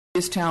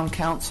Town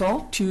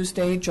Council,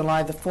 Tuesday,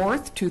 July the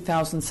 4th,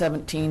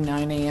 2017,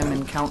 9 a.m.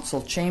 in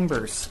Council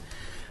Chambers.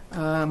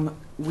 Do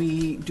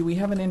we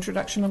have an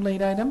introduction of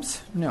late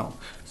items? No.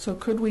 So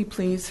could we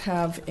please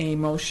have a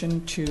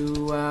motion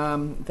to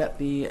that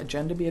the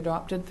agenda be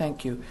adopted?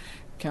 Thank you.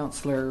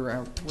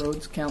 Councillor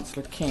Rhodes,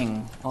 Councillor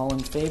King, all in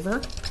favor?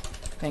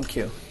 Thank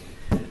you.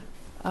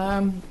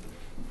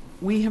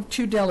 We have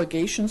two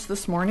delegations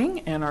this morning,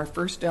 and our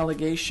first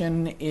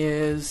delegation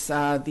is the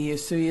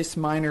Osoyoos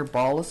Minor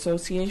Ball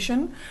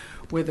Association,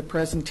 with a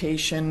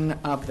presentation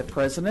of the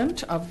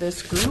president of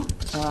this group,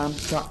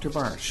 Dr.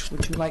 Barsh.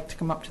 Would you like to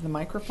come up to the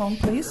microphone,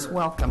 please? Sure.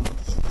 Welcome.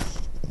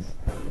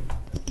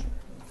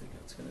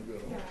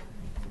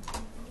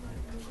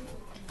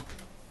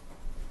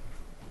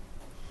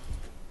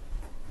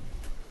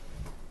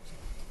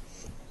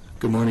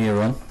 Good morning,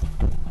 everyone.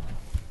 Good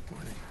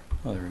morning.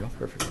 Oh, there we go.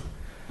 Perfect.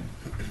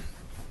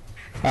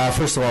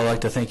 First of all, I'd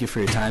like to thank you for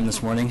your time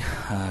this morning,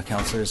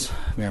 councillors,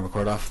 Mayor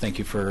McCordoff. Thank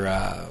you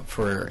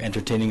for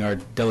entertaining our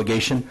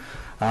delegation.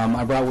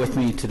 I brought with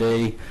me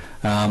today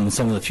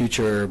some of the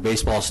future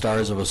baseball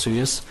stars of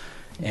Osoyoos,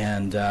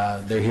 and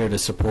they're here to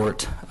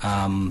support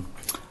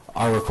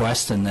our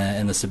request and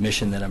the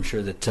submission that I'm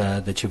sure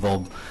that you've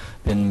all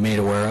been made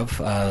aware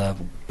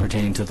of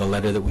pertaining to the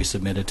letter that we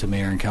submitted to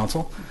Mayor and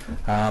Council.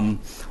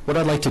 What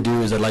I'd like to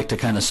do is I'd like to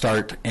kind of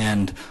start,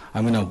 and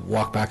I'm going to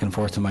walk back and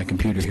forth to my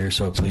computer here,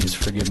 so please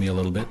forgive me a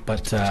little bit,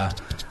 but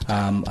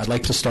I'd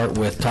like to start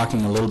with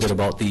talking a little bit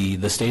about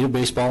the state of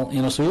baseball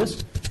in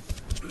Osoyoos.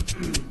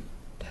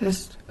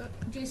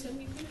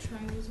 Jason, you can try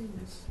using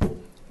this if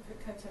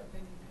it cuts out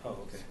any. Oh,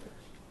 okay.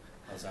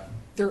 How's that?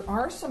 There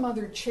are some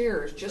other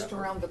chairs just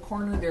around the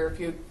corner there.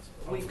 If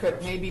we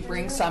could maybe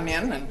bring some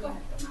in. And okay.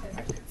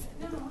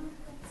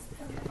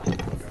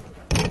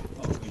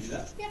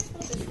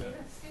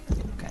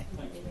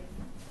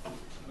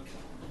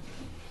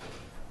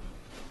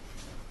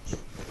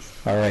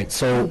 All right.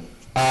 So,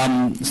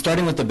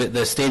 starting with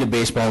the state of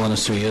baseball in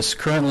Osoyoos,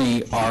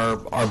 currently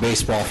our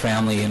baseball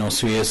family in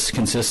Osoyoos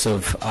consists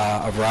of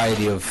a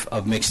variety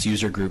of mixed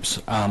user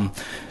groups.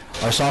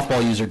 Our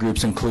softball user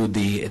groups include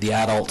the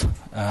adult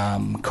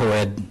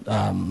co-ed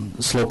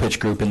slow pitch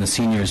group and the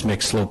seniors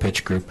mixed slow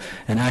pitch group.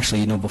 And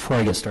actually, before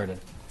I get started,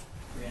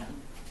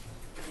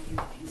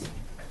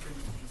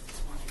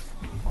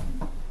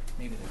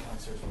 maybe the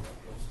counselors will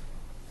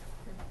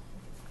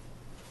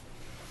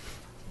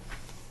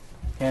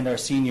and our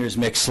seniors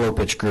mixed slow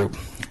pitch group.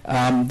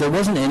 There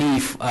wasn't any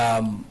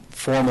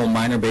formal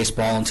minor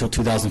baseball until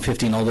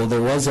 2015, although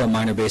there was a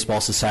minor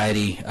baseball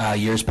society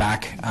years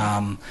back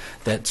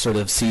that sort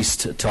of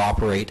ceased to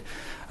operate.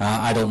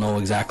 I don't know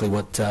exactly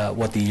what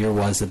the year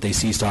was that they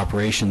ceased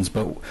operations,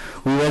 but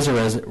we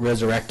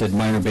resurrected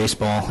minor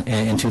baseball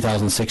in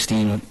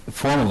 2016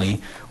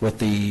 formally with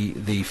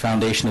the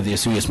foundation of the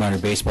Osoyoos Minor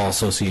Baseball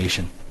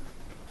Association.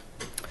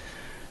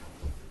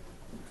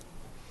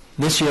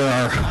 This year,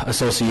 our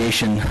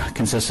association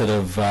consisted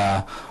of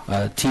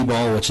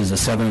T-ball, which is a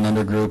 7 and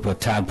under group, a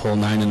tadpole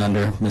 9 and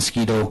under,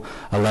 mosquito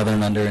 11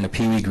 and under, and a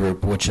peewee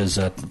group, which is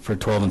for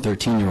 12 and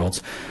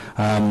 13-year-olds.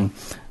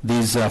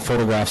 These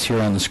photographs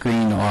here on the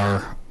screen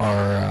are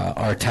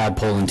our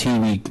tadpole and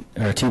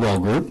T-ball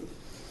group,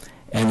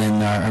 and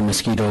then our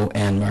mosquito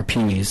and our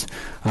peewees.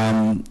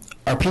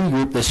 Our peewee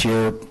group this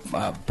year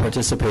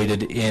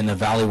participated in a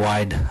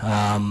valley-wide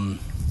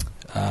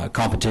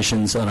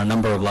competitions on a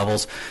number of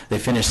levels. They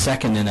finished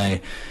second in a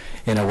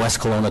West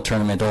Kelowna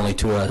tournament, only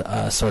to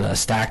a sort of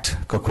stacked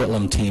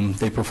Coquitlam team.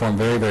 They performed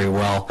very, very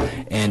well,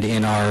 and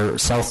in our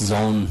South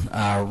Zone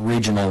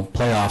regional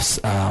playoffs,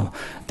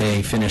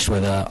 they finished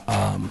with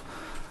a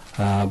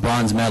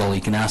bronze medal.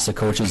 You can ask the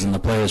coaches and the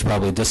players,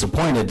 probably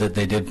disappointed that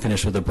they did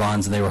finish with the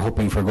bronze and they were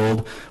hoping for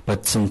gold,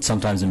 but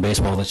sometimes in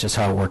baseball that's just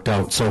how it worked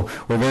out. So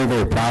we're very,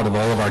 very proud of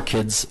all of our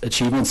kids'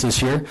 achievements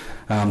this year,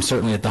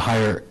 certainly at the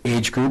higher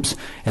age groups,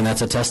 and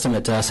that's a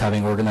testament to us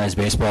having organized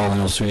baseball in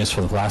Osoyoos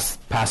for the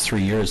past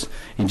 3 years. You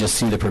can just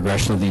see the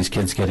progression of these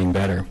kids getting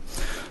better.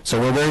 So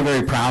we're very,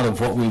 very proud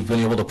of what we've been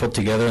able to put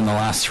together in the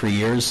last 3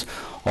 years.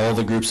 All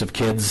the groups of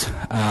kids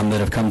that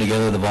have come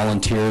together, the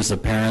volunteers, the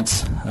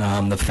parents,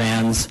 the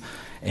fans,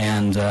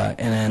 and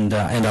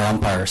our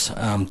umpires.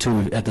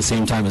 Too, at the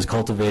same time as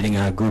cultivating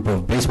a group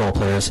of baseball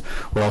players,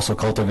 we're also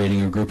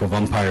cultivating a group of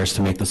umpires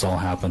to make this all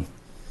happen.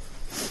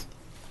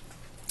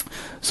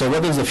 So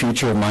what does the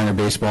future of minor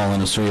baseball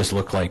in Osoyoos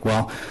look like?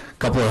 Well, a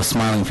couple of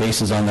smiling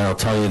faces on there will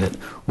tell you that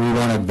we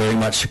want to very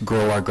much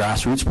grow our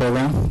grassroots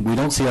program. We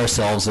don't see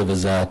ourselves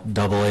as a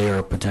AA or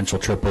a potential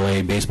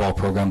AAA baseball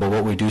program, but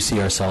what we do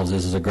see ourselves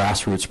as a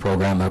grassroots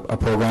program, a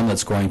program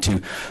that's going to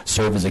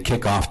serve as a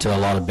kickoff to a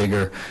lot of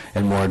bigger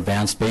and more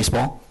advanced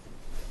baseball.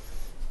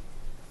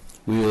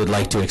 We would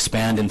like to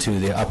expand into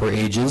the upper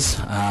ages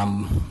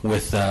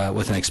with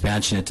an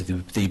expansion into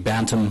the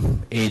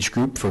bantam age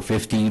group for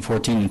 14 and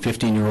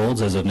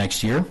 15-year-olds as of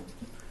next year.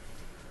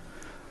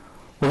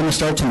 We're going to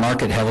start to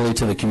market heavily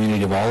to the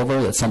community of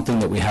Oliver. That's something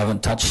that we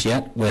haven't touched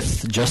yet,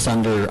 with just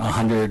under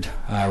 100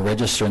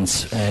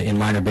 registrants in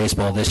minor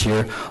baseball this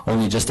year,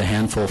 only just a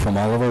handful from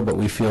Oliver, but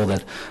we feel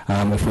that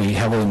if we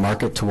heavily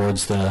market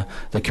towards the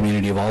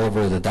community of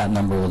Oliver, that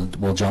number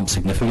will jump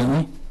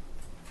significantly.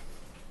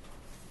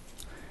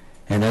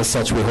 And as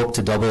such, we hope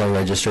to double our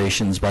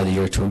registrations by the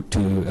year to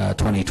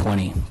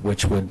 2020,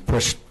 which would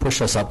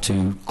push us up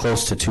to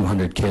close to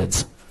 200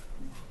 kids.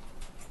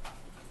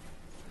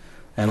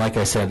 And like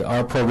I said,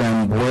 our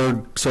program,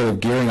 we're sort of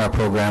gearing our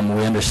program.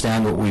 We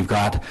understand what we've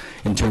got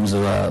in terms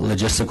of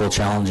logistical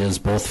challenges,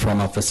 both from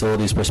a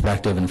facilities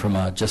perspective and from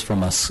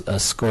a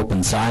scope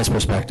and size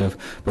perspective.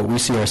 But we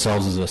see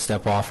ourselves as a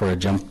step off or a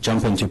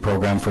jump into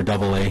program for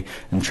AA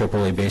and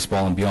AAA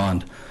baseball and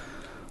beyond.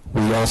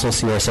 We also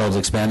see ourselves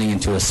expanding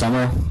into a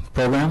summer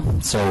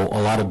program. So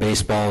a lot of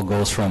baseball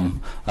goes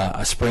from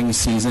a spring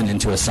season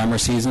into a summer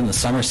season. The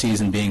summer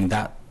season being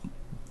that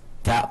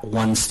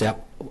one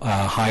step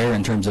higher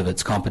in terms of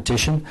its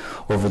competition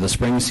over the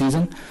spring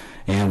season,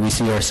 and we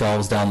see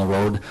ourselves down the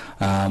road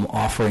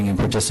offering and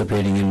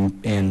participating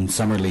in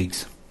summer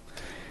leagues.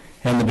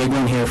 And the big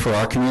one here for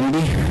our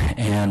community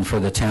and for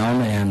the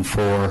town and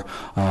for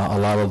a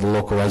lot of the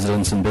local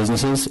residents and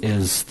businesses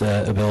is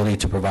the ability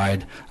to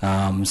provide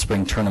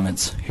spring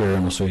tournaments here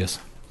in Osoyoos.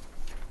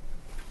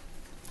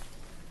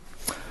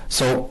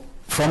 So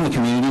from the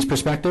community's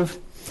perspective,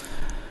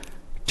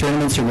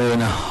 tournaments are going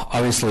to,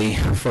 obviously,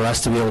 for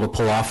us to be able to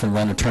pull off and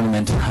run a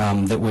tournament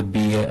that would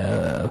be 3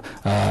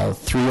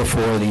 or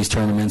 4 of these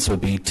tournaments would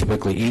be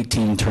typically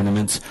 18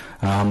 tournaments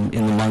in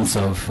the months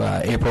of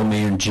April,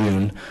 May, and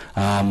June.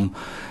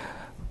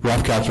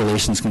 Rough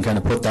calculations can kind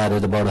of put that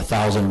at about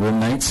 1,000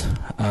 room nights,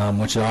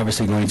 which is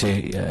obviously going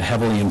to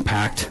heavily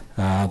impact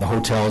the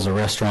hotels, the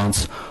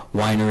restaurants,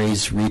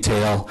 wineries,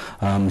 retail.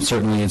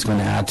 Certainly it's going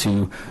to add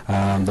to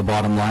the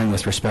bottom line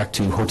with respect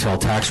to hotel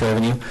tax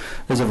revenue.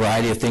 There's a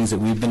variety of things that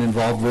we've been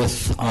involved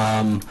with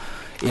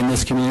in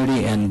this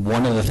community, and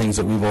one of the things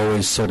that we've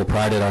always sort of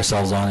prided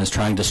ourselves on is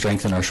trying to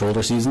strengthen our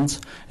shoulder seasons.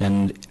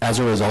 And as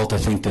a result, I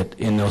think that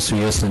in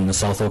Osoyoos and the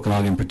South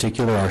Okanagan in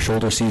particular, our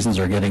shoulder seasons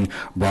are getting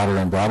broader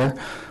and broader,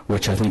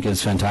 which I think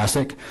is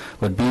fantastic.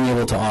 But being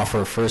able to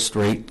offer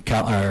first-rate,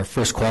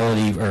 first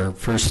quality, or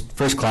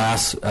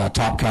first-class,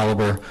 top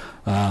caliber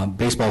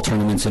baseball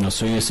tournaments in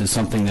Osoyoos is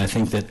something that I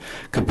think that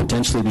could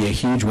potentially be a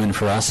huge win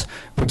for us,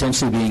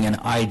 potentially being an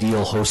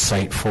ideal host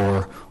site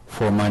for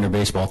minor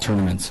baseball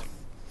tournaments.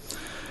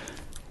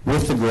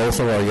 With the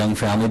growth of our young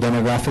family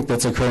demographic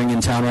that's occurring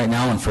in town right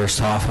now, and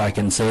first off, I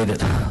can say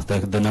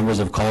that the numbers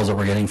of calls that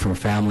we're getting from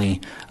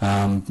family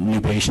new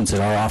patients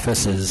at our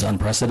office is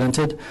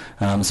unprecedented.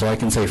 So I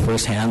can say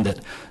firsthand that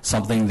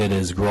something that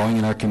is growing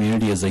in our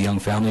community is the young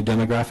family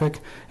demographic,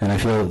 and I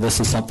feel that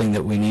this is something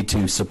that we need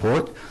to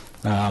support.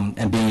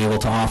 And being able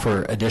to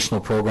offer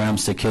additional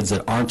programs to kids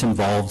that aren't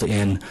involved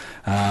in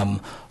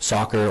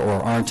soccer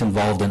or aren't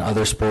involved in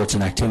other sports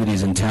and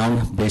activities in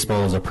town,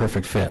 baseball is a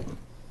perfect fit.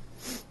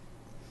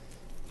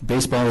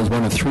 Baseball is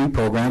one of 3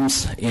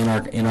 programs in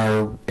our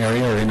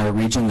area or in our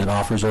region that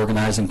offers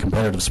organized and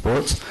competitive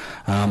sports,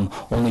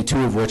 only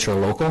 2 of which are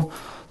local.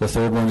 The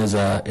third one is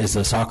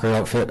a soccer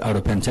outfit out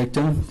of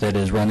Penticton that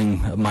is running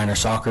minor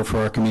soccer for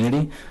our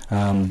community.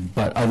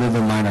 But other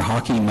than minor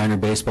hockey, minor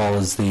baseball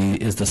is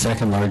the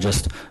second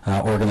largest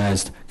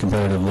organized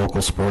competitive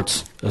local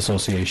sports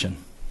association.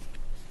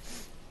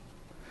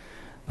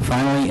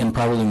 Finally, and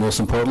probably most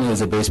importantly, is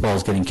that baseball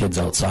is getting kids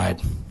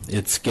outside.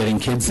 It's getting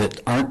kids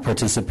that aren't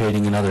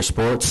participating in other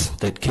sports,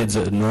 that kids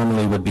that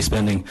normally would be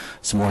spending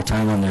some more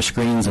time on their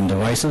screens and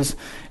devices,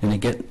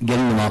 and getting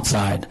them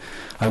outside.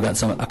 I've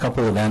got a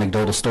couple of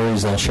anecdotal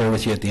stories I'll share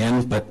with you at the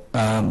end, but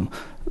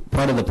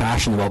part of the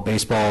passion about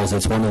baseball is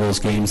it's one of those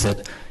games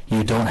that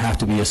you don't have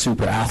to be a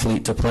super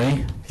athlete to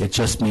play. It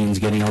just means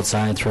getting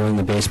outside, throwing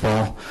the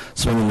baseball,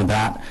 swinging the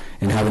bat,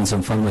 and having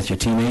some fun with your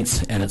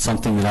teammates. And it's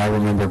something that I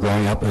remember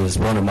growing up as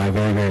one of my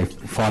very, very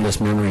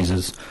fondest memories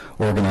is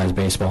organized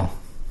baseball.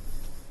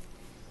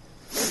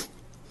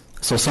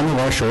 So some of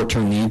our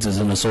short-term needs as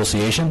an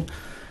association,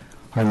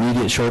 our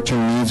immediate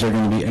short-term needs are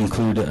going to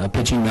include a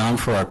pitching mound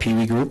for our Pee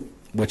Wee group,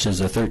 which is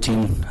 12 and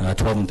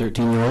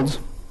 13-year-olds,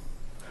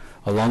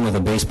 along with a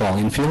baseball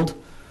infield,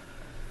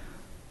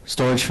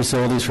 storage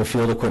facilities for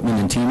field equipment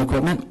and team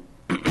equipment.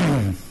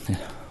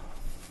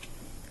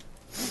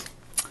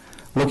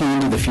 Looking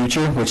into the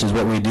future, which is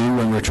what we do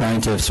when we're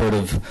trying to sort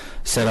of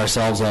set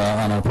ourselves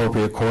on an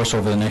appropriate course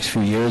over the next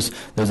few years,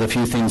 there's a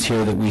few things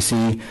here that we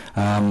see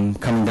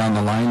coming down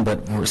the line,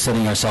 but we're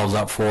setting ourselves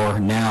up for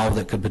now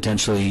that could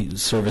potentially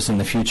serve us in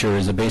the future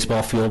is a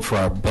baseball field for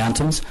our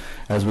bantams.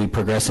 As we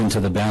progress into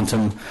the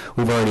bantam,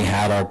 we've already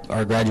had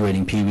our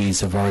graduating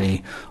Pee-wees have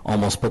already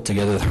almost put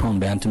together their own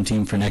bantam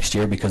team for next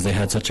year because they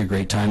had such a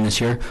great time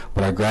this year,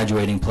 but our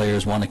graduating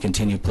players want to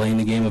continue playing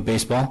the game of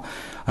baseball.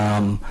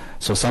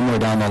 So somewhere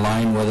down the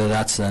line, whether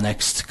that's the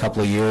next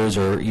couple of years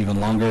or even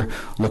longer,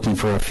 looking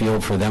for a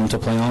field for them to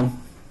play on.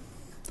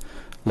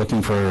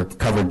 looking for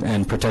covered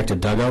and protected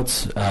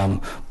dugouts,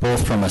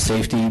 both from a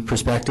safety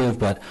perspective,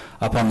 but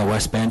up on the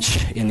west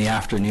bench in the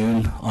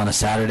afternoon on a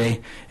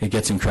Saturday, it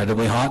gets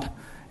incredibly hot,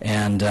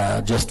 and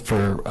just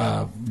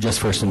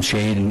for some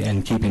shade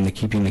and keeping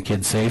the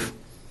kids safe.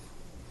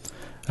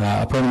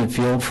 A permanent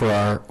field for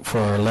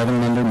our 11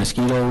 and under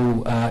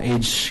mosquito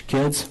age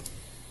kids,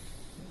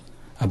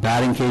 a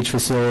batting cage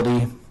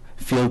facility,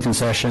 field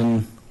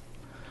concession,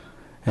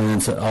 and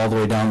then so all the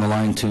way down the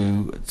line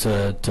to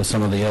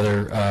some of the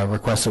other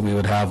requests that we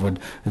would have would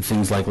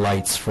things like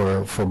lights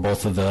for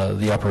both of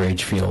the upper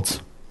age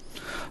fields.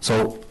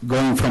 So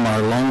going from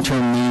our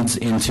long-term needs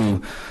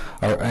into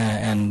our,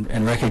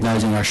 and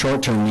recognizing our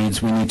short-term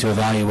needs, we need to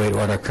evaluate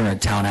what our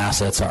current town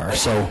assets are.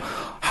 So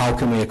how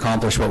can we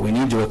accomplish what we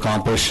need to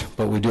accomplish,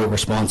 but we do it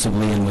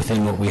responsibly and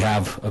within what we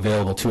have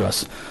available to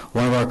us?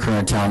 One of our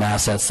current town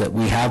assets that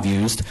we have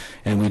used,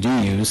 and we do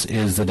use,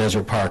 is the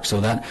Desert Park.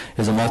 So that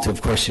is a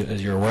of course,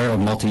 as you're aware, a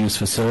multi-use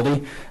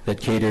facility that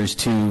caters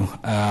to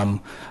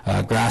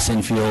grass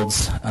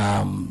infields,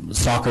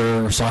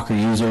 soccer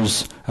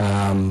users,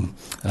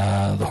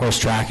 the horse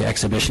track,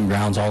 exhibition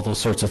grounds, all those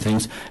sorts of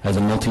things as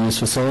a multi-use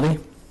facility.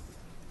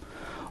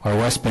 Our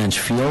West Bench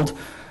field,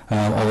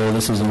 although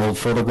this is an old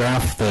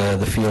photograph,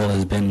 the field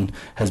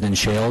has been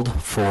shaled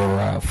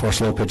for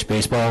slow pitch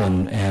baseball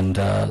and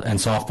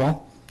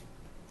softball.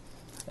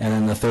 And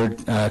then the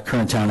third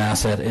current town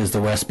asset is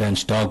the West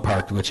Bench Dog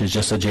Park, which is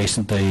just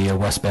adjacent to the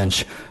West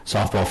Bench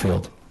softball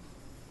field.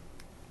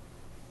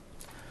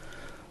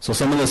 So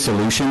some of the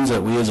solutions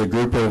that we as a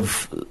group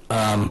have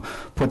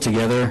put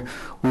together,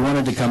 we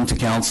wanted to come to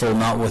council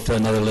not with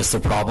another list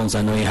of problems.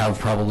 I know you have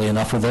probably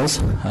enough of those.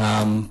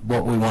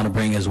 What we want to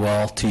bring as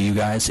well to you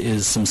guys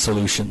is some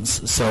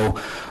solutions. So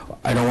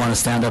I don't want to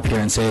stand up here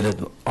and say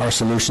that our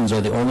solutions are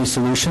the only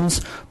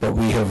solutions, but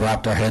we have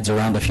wrapped our heads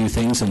around a few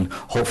things and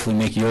hopefully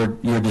make your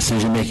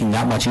decision making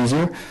that much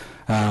easier.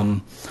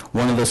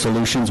 One of the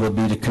solutions would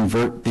be to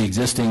convert the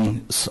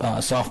existing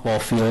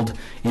softball field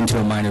into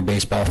a minor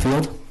baseball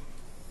field.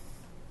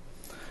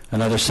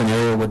 Another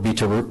scenario would be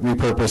to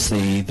repurpose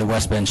the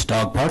West Bench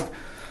Dog Park,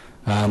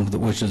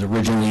 which was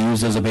originally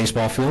used as a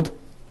baseball field.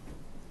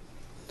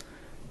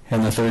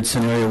 And the third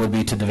scenario would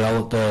be to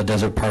develop the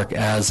Desert Park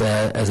as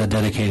a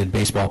dedicated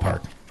baseball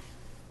park.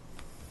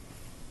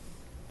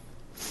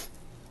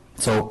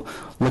 So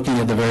looking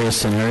at the various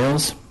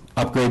scenarios,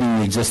 upgrading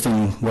the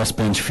existing West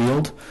Bench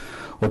field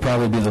would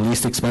probably be the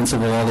least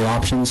expensive of all the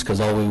options, because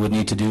all we would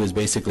need to do is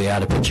basically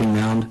add a pitching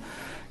mound,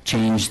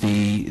 change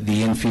the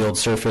infield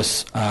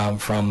surface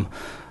from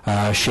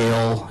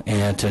shale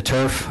and to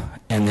turf,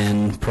 and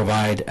then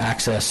provide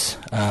us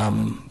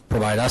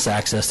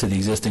access to the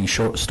existing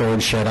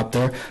storage shed up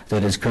there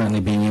that is currently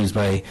being used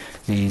by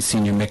the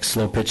senior mixed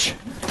slow pitch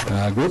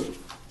group.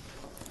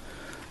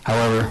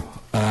 However,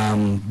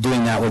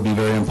 doing that would be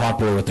very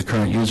unpopular with the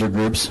current user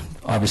groups,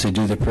 obviously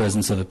due to the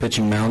presence of the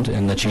pitching mound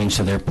and the change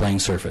to their playing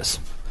surface.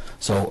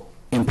 So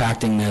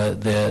impacting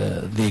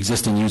the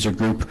existing user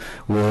group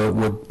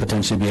would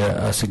potentially be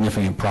a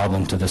significant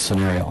problem to this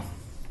scenario.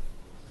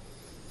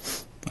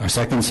 Our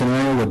second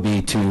scenario would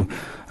be to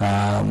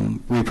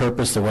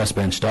repurpose the West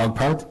Bench Dog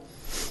Park.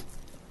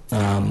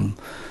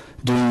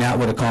 Doing that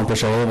would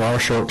accomplish all of our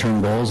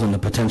short-term goals and the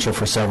potential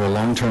for several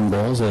long-term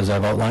goals, as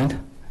I've outlined.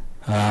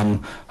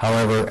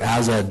 However,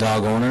 as a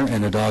dog owner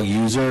and a dog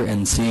user,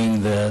 and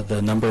seeing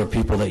the number of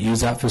people that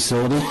use that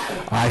facility,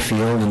 I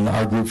feel, and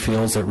our group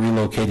feels, that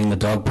relocating the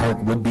dog park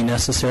would be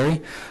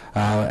necessary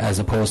as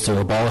opposed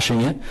to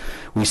abolishing it.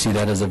 We see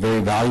that as a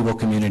very valuable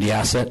community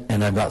asset,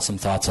 and I've got some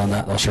thoughts on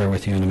that I'll share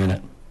with you in a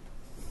minute.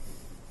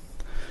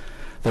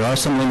 There are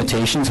some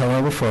limitations,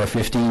 however, for our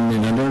 15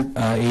 and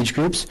under age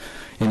groups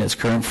in its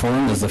current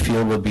form, as the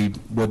field would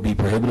be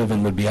prohibitive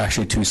and would be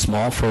actually too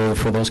small for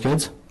those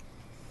kids.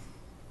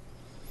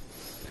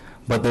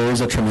 But there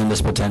is a tremendous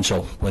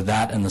potential with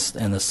that and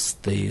the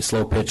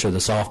slow pitch or the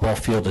softball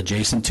field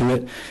adjacent to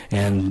it,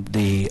 and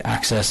the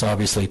access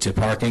obviously to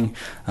parking,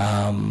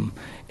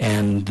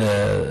 and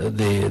the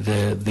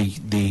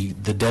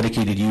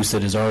dedicated use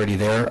that is already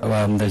there.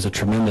 There's a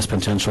tremendous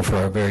potential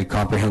for a very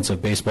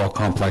comprehensive baseball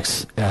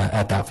complex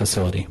at that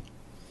facility.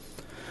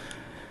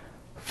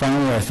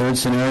 Finally, our third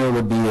scenario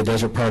would be a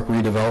Desert Park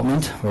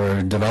redevelopment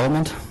or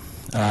development.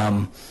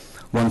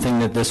 One thing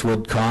that this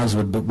would cause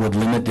would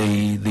limit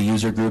the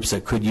user groups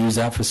that could use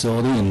that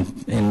facility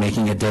in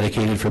making it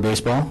dedicated for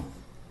baseball.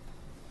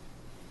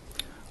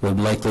 Would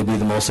likely be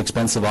the most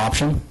expensive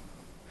option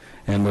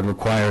and would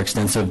require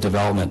extensive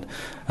development.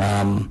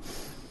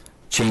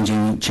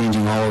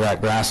 Changing all of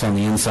that grass on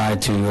the inside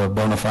to a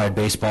bona fide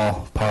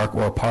baseball park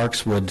or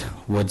parks would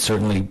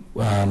certainly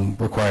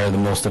require the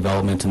most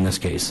development in this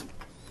case.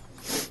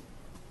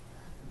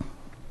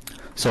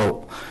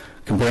 So,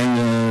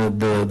 comparing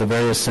the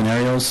various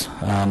scenarios,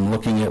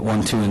 looking at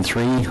 1, 2, and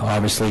 3,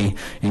 obviously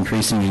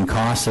increasing in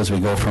cost as we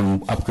go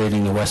from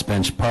upgrading the West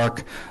Bench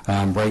Park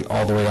right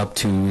all the way up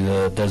to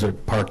the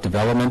Desert Park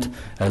development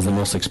as the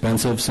most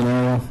expensive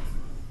scenario.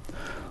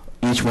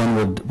 Each one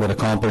would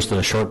accomplish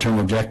the short-term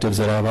objectives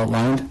that I've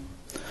outlined.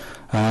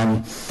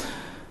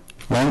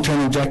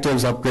 Long-term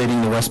objectives,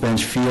 upgrading the West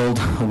Bench field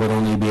would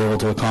only be able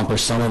to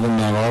accomplish some of them,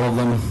 not all of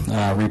them.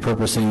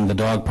 Repurposing the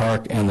dog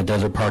park and the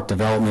desert park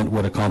development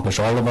would accomplish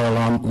all of our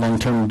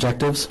long-term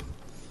objectives.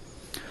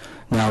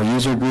 Now,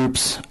 user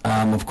groups,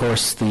 of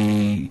course,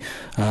 the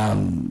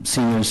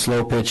senior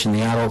slow pitch and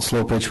the adult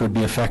slow pitch would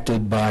be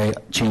affected by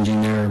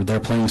changing their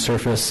playing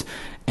surface,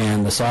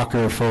 and the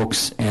soccer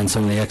folks and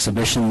some of the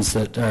exhibitions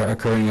that are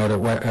occurring out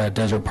at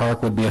Desert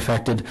Park would be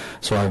affected.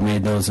 So I've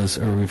made those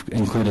we've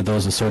included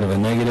those as sort of a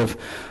negative.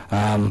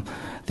 The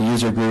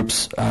user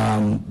groups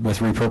with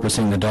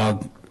repurposing the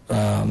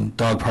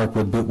dog park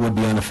would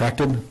be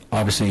unaffected.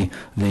 Obviously,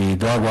 the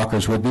dog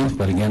walkers would be,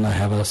 but again, I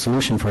have a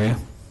solution for you.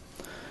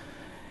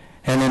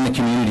 And then the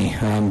community,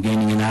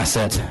 gaining an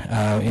asset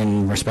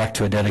in respect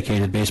to a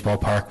dedicated baseball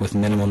park with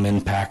minimum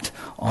impact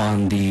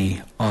on the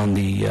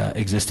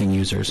existing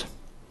users.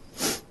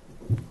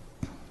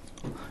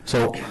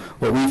 So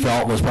what we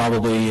felt was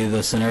probably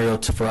the scenario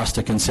for us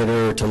to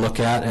consider, to look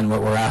at, and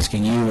what we're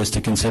asking you is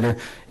to consider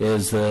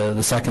is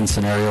the second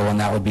scenario, and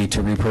that would be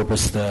to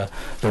repurpose the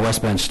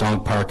West Bench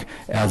Dog Park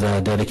as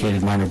a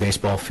dedicated minor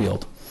baseball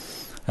field.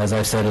 As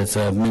I said, it's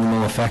a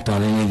minimal effect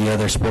on any of the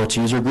other sports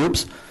user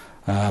groups.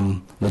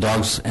 The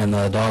dogs and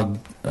the dog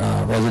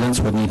residents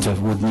would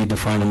need to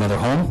find another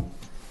home,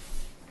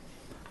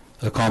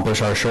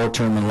 accomplish our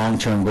short-term and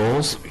long-term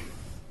goals.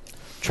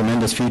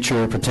 Tremendous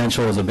future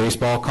potential as a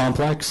baseball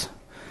complex.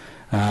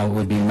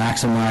 Would be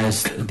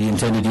maximized. The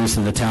intended use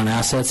of the town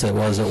assets that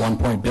was at one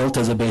point built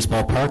as a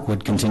baseball park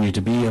would continue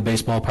to be a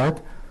baseball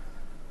park.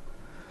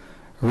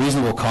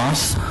 Reasonable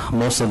costs.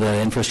 Most of the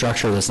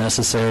infrastructure that's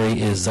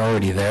necessary is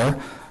already there.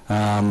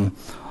 I'll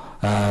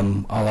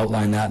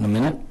outline that in a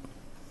minute.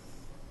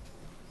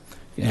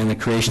 And the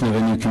creation of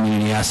a new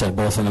community asset,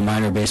 both in a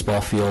minor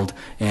baseball field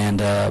and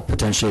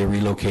potentially a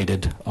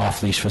relocated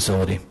off-leash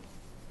facility.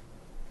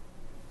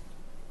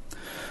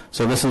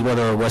 So this is what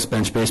our West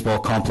Bench baseball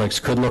complex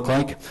could look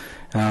like.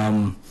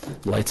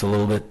 Light's a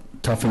little bit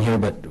tough in here,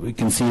 but we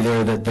can see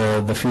there that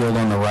the field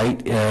on the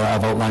right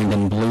I've outlined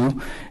in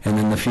blue, and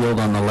then the field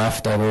on the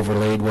left I've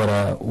overlaid what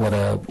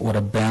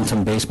a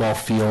bantam baseball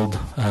field,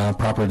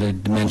 properly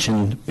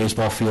dimensioned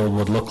baseball field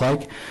would look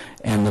like.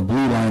 And the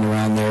blue line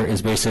around there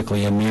is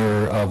basically a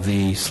mirror of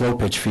the slow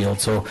pitch field.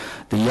 So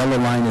the yellow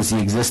line is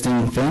the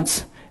existing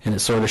fence, and it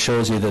sort of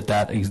shows you that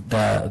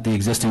the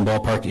existing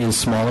ballpark is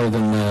smaller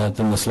than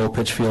the slow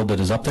pitch field that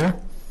is up there.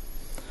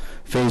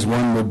 Phase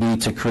one would be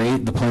to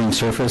create the playing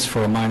surface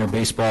for a minor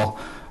baseball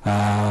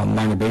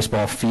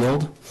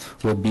field.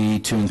 Would be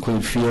to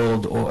include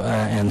field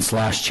and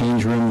 /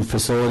 change room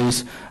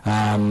facilities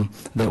that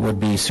would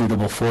be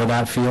suitable for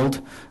that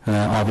field.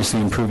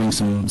 Obviously, improving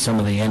some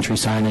of the entry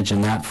signage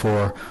and that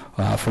for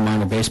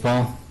minor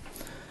baseball.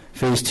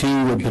 Phase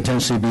two would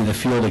potentially be the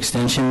field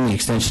extension, the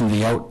extension of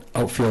the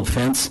outfield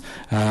fence,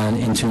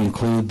 and to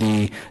include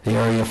the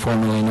area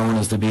formerly known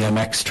as the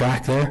BMX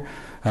track there,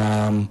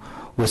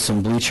 with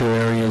some bleacher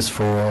areas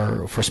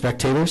for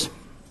spectators.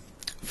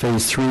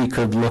 Phase three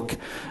could look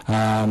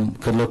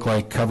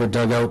like covered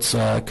dugouts,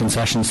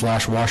 concession /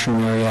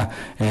 washroom area,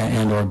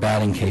 and or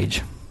batting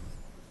cage.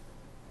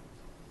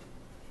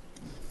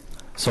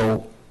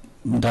 So,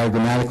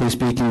 diagrammatically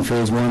speaking,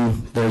 phase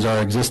one, there's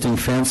our existing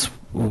fence.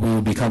 We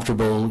would be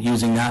comfortable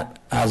using that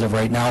as of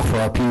right now for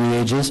our peewee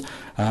ages,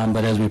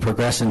 but as we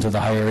progress into the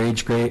higher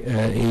age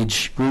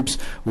groups,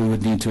 we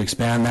would need to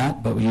expand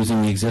that, but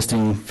using the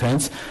existing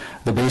fence.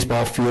 The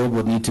baseball field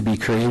would need to be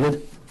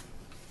created.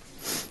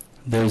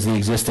 There's the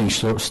existing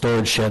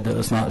storage shed that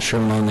is not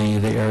shown on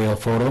the aerial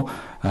photo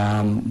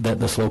that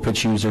the slow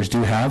pitch users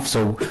do have.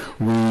 So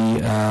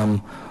we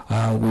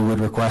would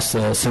request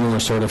a similar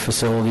sort of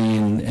facility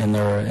in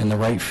the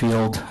right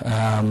field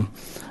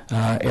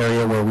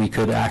area where we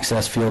could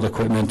access field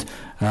equipment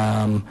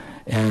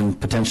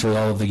and potentially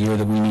all of the gear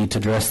that we need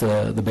to dress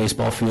the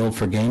baseball field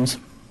for games.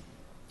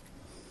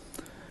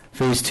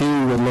 Phase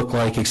two would look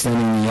like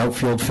extending the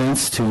outfield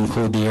fence to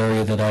include the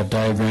area that I've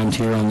diagrammed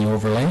here on the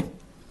overlay.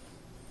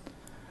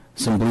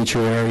 Some bleacher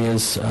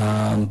areas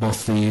on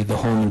both the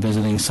home and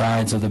visiting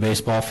sides of the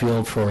baseball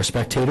field for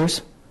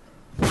spectators.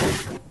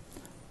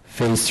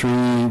 Phase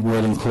three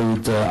would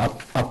include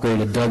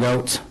upgraded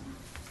dugouts,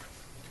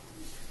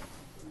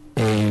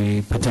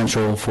 a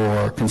potential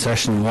for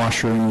concession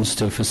washrooms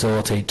to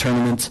facilitate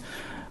tournament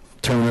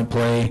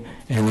play,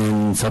 and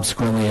then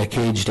subsequently a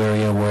caged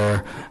area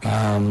where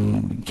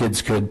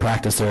kids could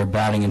practice their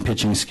batting and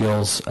pitching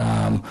skills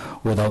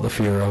without the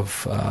fear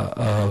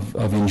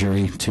of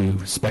injury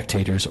to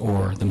spectators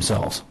or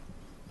themselves.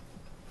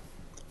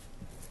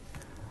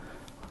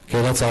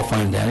 Okay, that's all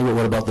fine, Danny, but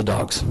what about the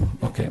dogs?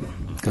 Okay,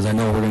 because I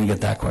know we're going to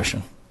get that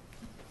question.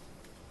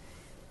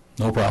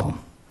 No problem.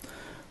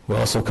 We'll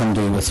also come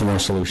to you with some more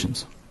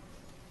solutions.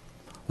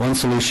 One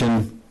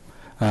solution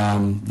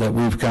that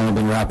we've kind of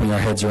been wrapping our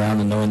heads around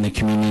and knowing the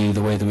community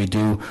the way that we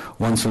do,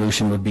 one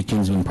solution would be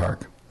Kingsman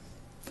Park.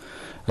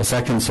 A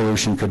second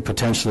solution could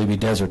potentially be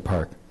Desert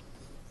Park.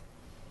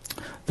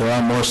 There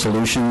are more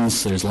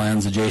solutions. There's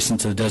lands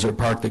adjacent to the Desert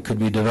Park that could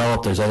be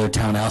developed. There's other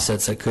town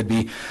assets that could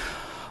be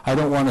I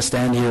don't want to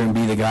stand here and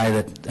be the guy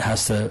that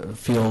has to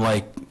feel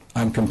like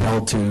I'm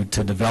compelled to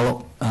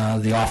develop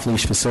the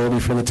off-leash facility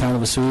for the town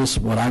of Osoyoos.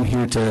 What I'm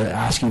here to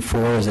ask you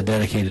for is a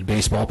dedicated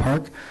baseball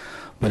park.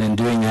 But in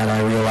doing that,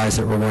 I realize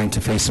that we're going to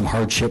face some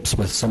hardships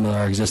with some of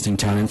our existing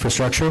town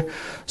infrastructure.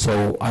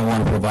 So I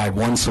want to provide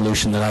one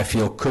solution that I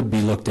feel could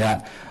be looked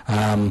at.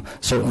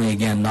 Certainly,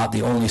 again, not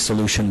the only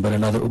solution, but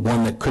another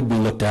one that could be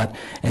looked at.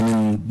 And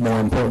then, more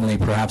importantly,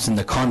 perhaps in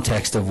the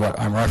context of what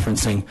I'm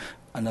referencing,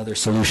 another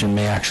solution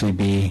may actually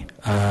be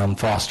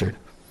fostered.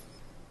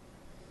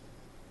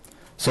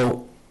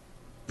 So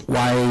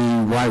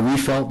why we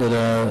felt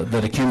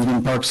that a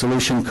Kinsman Park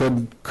solution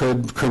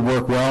could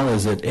work well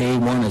is that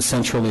one is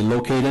centrally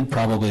located,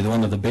 probably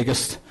one of the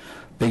biggest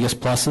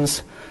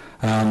pluses.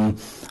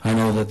 I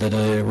know that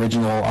the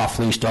original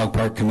off-leash dog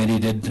park committee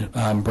did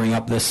bring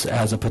up this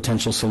as a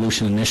potential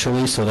solution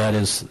initially, so that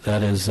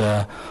is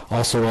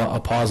also a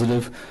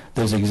positive.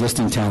 There's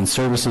existing town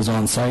services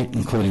on site,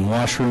 including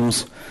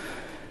washrooms,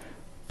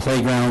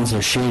 playgrounds,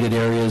 there's shaded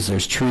areas,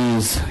 there's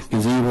trees,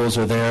 gazebos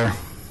are there.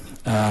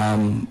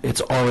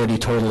 It's already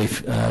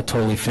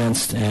totally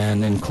fenced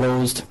and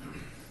enclosed,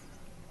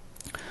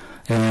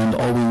 and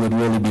all we would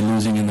really be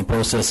losing in the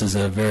process is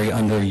a very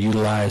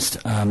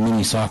underutilized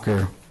mini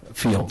soccer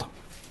field.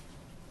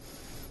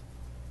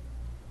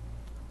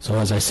 So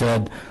as I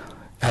said,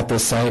 at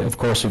this site, of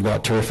course, we've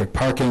got terrific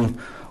parking,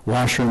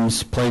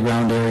 washrooms,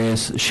 playground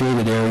areas,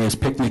 shaded areas,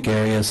 picnic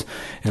areas,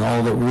 and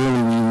all that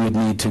really we would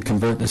need to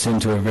convert this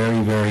into a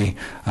very, very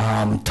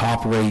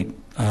top-rate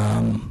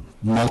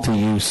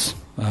multi-use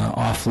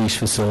off-leash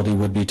facility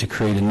would be to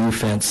create a new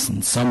fence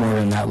somewhere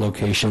in that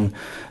location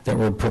that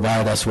would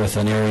provide us with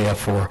an area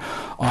for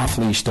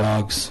off-leash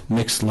dogs,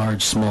 mixed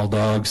large small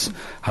dogs.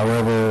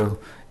 However,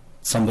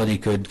 somebody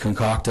could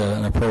concoct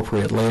an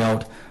appropriate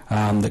layout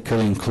that could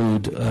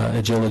include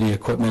agility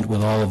equipment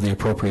with all of the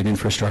appropriate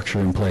infrastructure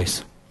in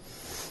place.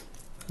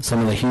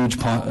 Some of the huge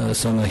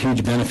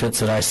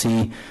benefits that I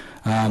see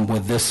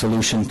with this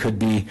solution could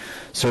be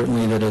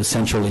certainly that it's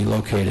centrally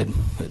located.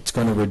 It's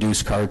going to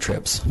reduce car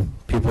trips.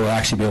 People will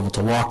actually be able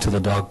to walk to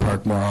the dog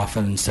park more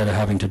often instead of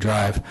having to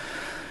drive.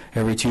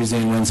 Every Tuesday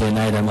and Wednesday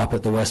night I'm up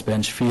at the West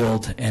Bench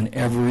Field, and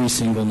every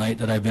single night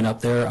that I've been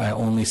up there, I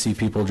only see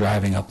people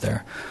driving up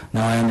there.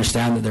 Now I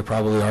understand that there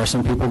probably are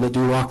some people that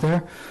do walk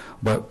there,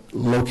 but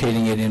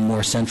locating it in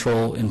more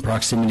central, in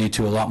proximity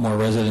to a lot more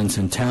residents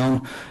in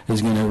town, is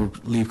going to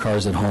leave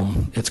cars at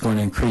home. It's going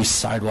to increase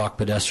sidewalk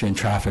pedestrian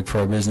traffic for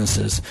our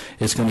businesses.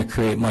 It's going to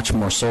create much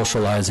more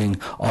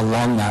socializing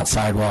along that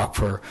sidewalk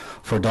for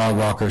dog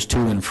walkers to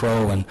and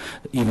fro, and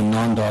even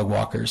non-dog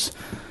walkers.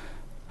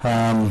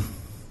 What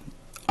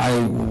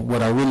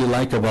I really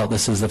like about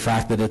this is the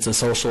fact that it's a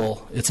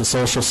social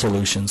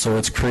solution. So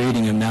it's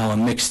creating now a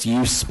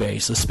mixed-use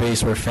space, a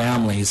space where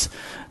families,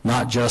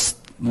 not just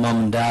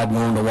mom and dad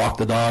going to walk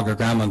the dog or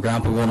grandma and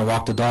grandpa going to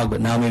walk the dog, but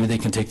now maybe they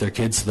can take their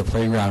kids to the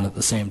playground at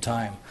the same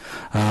time.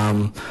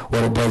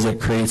 What it does, it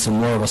creates a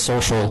more of a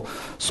social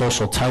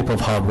type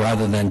of hub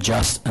rather than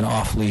just an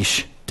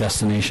off-leash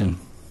destination.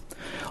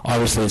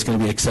 Obviously, it's going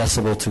to be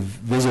accessible to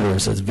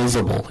visitors. It's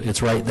visible.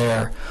 It's right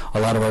there.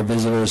 A lot of our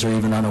visitors are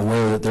even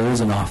unaware that there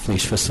is an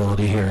off-leash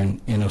facility here in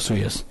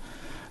Osoyoos.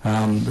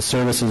 The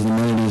services and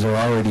amenities are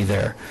already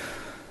there.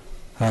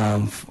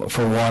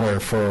 For water,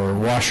 for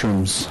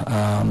washrooms,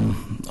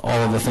 all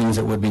of the things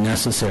that would be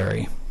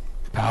necessary.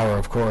 Power,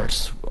 of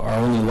course. Our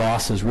only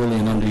loss is really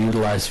an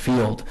underutilized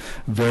field.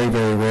 Very,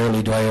 very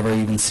rarely do I ever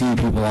even see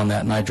people on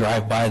that, and I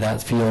drive by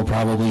that field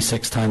probably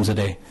 6 times a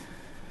day.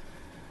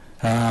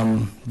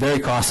 Very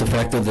cost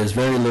effective. There's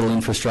very little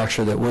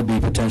infrastructure that would be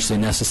potentially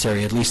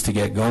necessary, at least to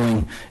get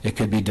going. It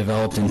could be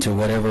developed into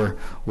whatever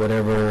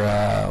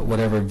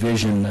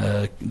vision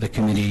the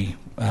committee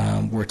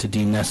were to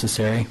deem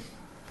necessary.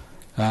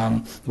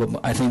 What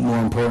I think more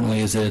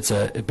importantly is that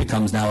it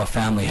becomes now a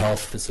family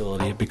health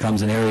facility. It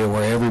becomes an area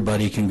where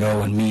everybody can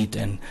go and meet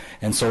and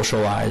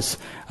socialize.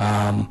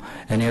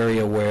 An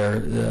area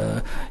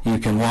where you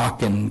can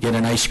walk and get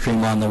an ice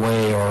cream on the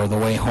way or the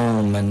way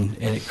home, and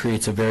it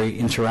creates a very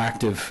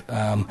interactive.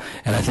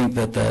 And I think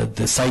that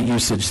the site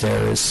usage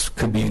there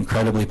could be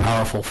incredibly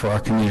powerful for our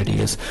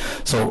community.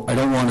 So I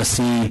don't want to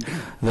see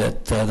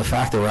that the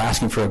fact that we're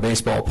asking for a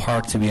baseball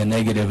park to be a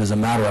negative. As a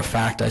matter of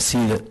fact, I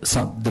see that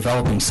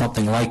developing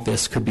something like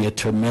this could be a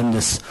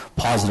tremendous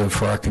positive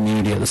for our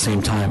community at the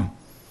same time.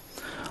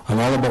 I'm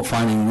all about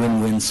finding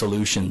win-win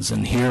solutions,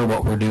 and here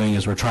what we're doing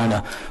is we're trying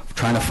to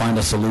find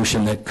a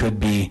solution that could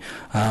be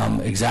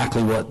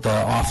exactly what the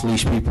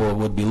off-leash people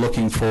would be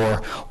looking for,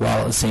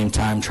 while at the same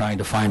time trying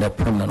to find a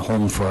permanent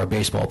home for our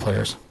baseball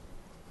players.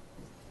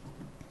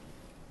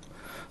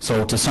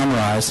 So to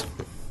summarize,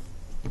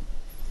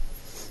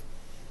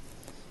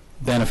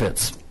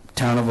 benefits.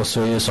 Town of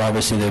Osoyoos,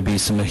 obviously there'd be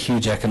some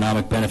huge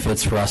economic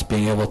benefits for us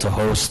being able to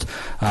host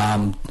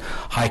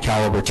high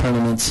caliber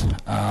tournaments.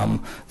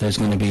 There's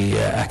going to be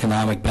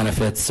economic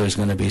benefits, there's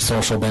going to be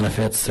social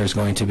benefits, there's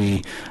going to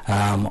be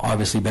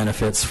obviously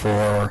benefits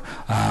for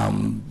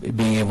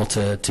being able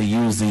to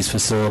use these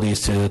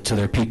facilities to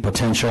their peak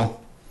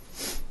potential.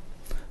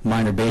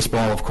 minor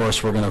baseball, of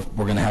course, we're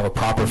gonna have a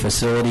proper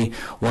facility.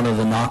 One of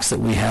the knocks that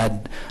we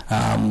had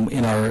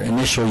in our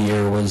initial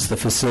year was the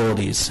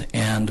facilities,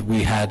 and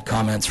we had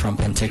comments from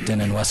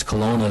Penticton and West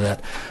Kelowna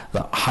that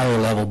the higher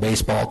level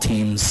baseball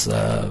teams,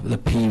 the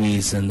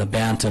peewees and the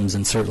bantams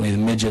and certainly the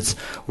midgets,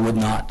 would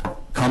not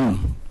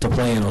come to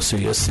play in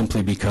Osoyoos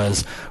simply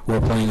because we're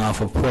playing off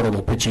of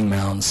portable pitching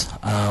mounds.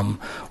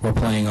 We're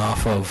playing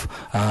off of,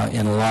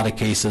 in a lot of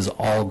cases,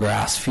 all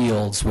grass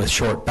fields with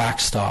short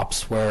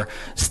backstops, where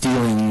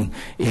stealing,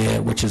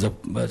 which is a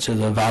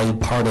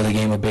valued part of the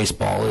game of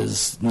baseball,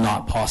 is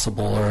not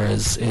possible, or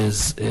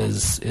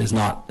is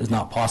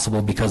not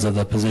possible because of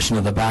the position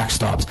of the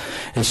backstops.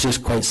 It's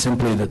just quite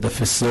simply that the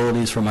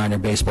facilities for minor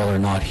baseball are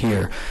not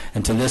here,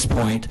 and to this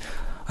point,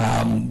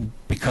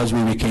 because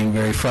we became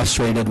very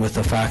frustrated with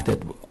the fact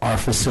that our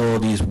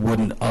facilities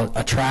wouldn't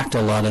attract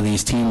a lot of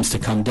these teams to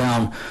come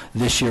down,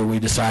 this year we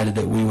decided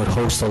that we would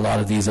host a lot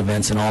of these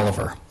events in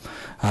Oliver.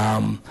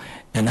 And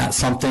that's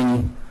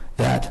something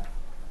that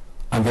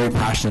I'm very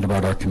passionate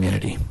about our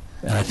community.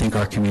 And I think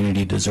our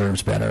community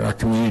deserves better. Our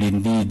community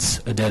needs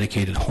a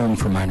dedicated home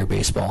for minor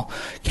baseball.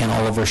 Can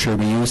Oliver sure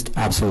be used?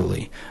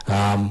 Absolutely.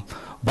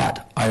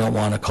 But I don't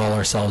want to call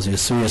ourselves the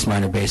Osoyoos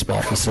Minor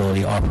Baseball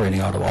Facility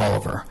operating out of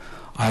Oliver.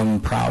 I'm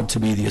proud to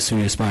be the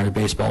Osoyoos Minor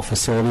Baseball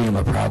Facility.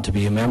 I'm proud to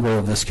be a member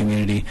of this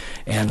community,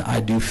 and I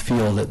do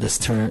feel that this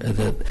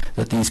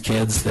that these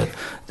kids, that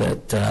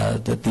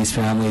these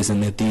families,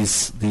 and that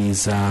this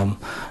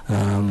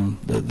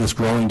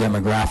growing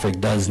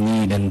demographic does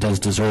need and does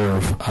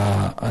deserve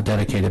a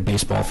dedicated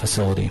baseball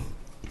facility.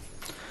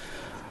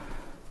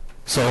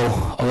 So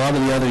a lot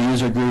of the other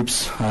user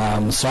groups,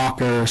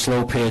 soccer,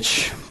 slow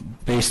pitch,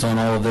 based on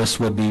all of this,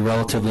 would be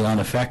relatively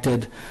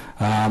unaffected.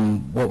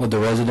 What would the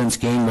residents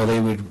gain? Well,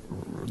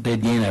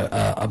 they'd gain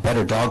a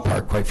better dog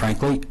park, quite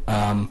frankly,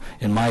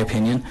 in my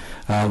opinion.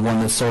 One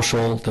that's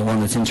social, the one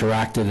that's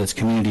interactive, that's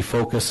community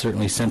focused,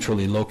 certainly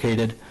centrally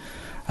located.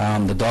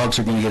 The dogs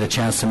are going to get a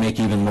chance to make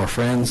even more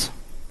friends.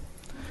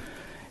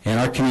 And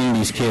our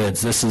community's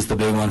kids, this is the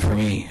big one for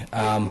me.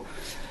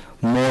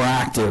 More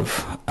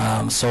active,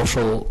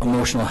 social,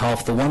 emotional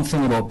health. The one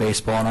thing about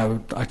baseball,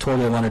 and I told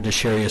you I wanted to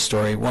share you a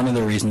story, one of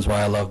the reasons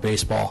why I love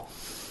baseball.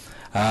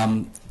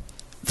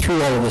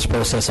 Through all of this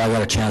process, I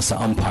got a chance to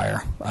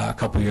umpire. A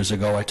couple years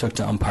ago, I took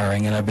to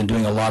umpiring, and I've been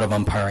doing a lot of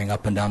umpiring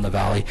up and down the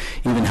valley,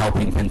 even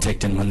helping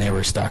Penticton when they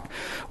were stuck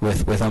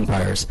with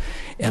umpires.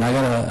 And I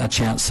got a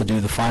chance to do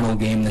the final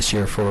game this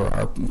year for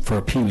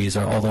peewees,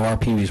 although our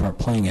peewees weren't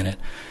playing in it.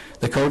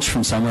 The coach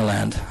from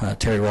Summerland,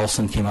 Terry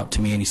Rolson, came up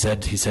to me and he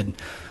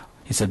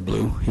said,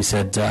 Blue, he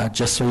said,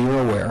 just so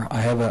you're aware,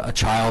 I have a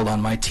child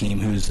on my team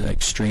who's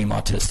extreme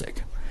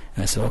autistic.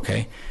 And I said,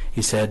 okay.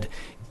 He said,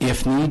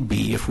 if need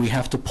be, if we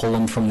have to pull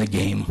him from the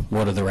game,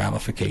 what are the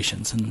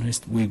ramifications? And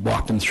we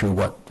walked him through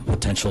what the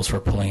potentials for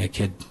pulling a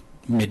kid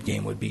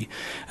mid-game would be.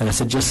 And I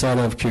said, just out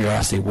of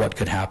curiosity, what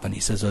could happen?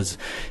 He says,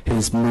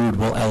 his mood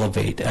will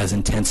elevate as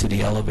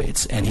intensity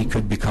elevates, and he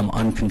could become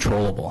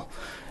uncontrollable.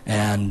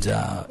 And,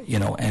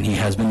 and he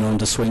has been known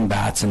to swing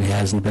bats, and he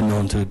hasn't been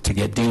known to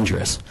get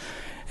dangerous.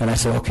 And I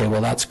said, okay,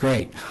 well, that's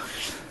great.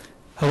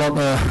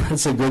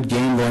 It's a good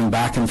game going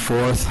back and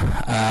forth.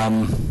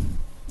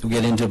 We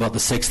get into about the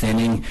 6th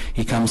inning.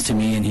 He comes to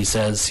me and he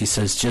says,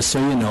 just so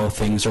you know,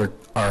 things are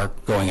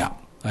going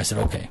up. I said,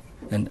 okay.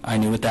 And I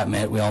knew what that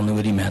meant. We all knew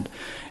what he meant.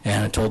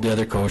 And I told the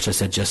other coach, I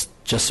said, just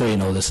so you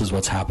know, this is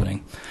what's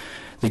happening.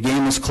 The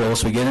game is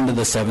close. We get into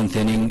the 7th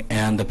inning,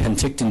 and the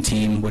Penticton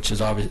team, which is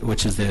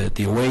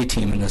the away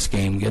team in this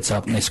game, gets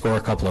up and they score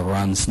a couple of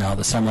runs. Now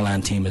the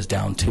Summerland team is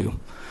down 2.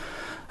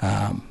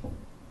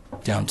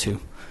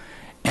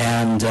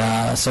 And so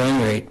at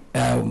any rate,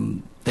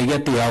 they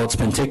get the outs.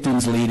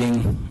 Penticton's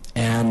leading,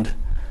 and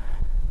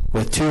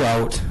with 2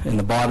 out in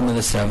the bottom of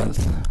the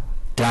 7th,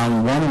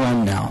 down 1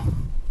 run now,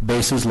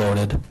 bases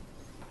loaded,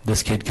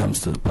 this kid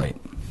comes to the plate.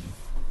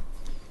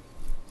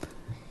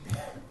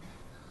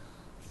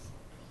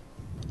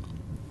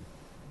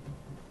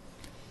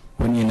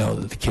 Wouldn't you know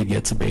that the kid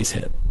gets a base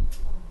hit,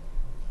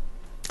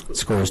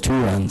 scores 2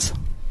 runs,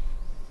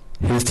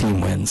 his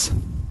team wins,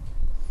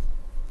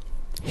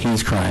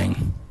 he's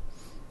crying,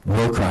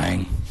 we're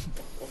crying.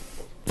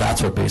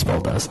 That's what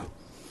baseball does.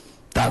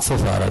 That's the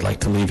thought I'd like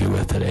to leave you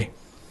with today,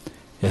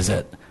 is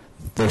that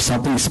there's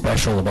something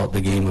special about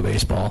the game of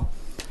baseball,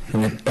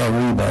 and that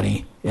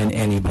everybody and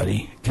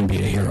anybody can be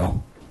a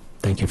hero.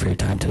 Thank you for your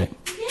time today.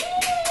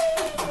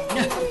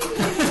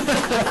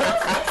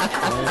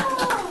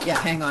 Yeah,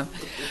 hang on.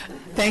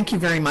 Thank you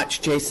very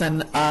much,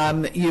 Jason.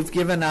 You've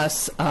given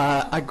us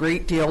a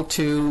great deal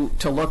to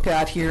look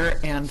at here,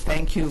 and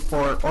thank you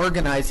for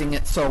organizing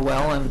it so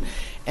well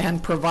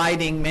and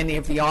providing many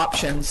of the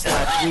options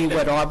that we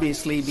would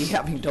obviously be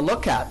having to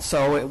look at.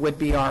 So it would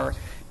be our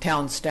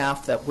town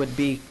staff that would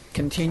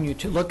continue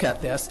to look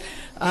at this.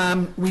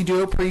 We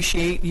do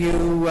appreciate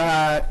you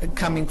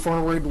coming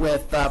forward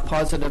with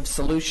positive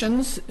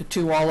solutions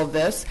to all of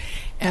this.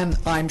 And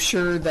I'm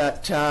sure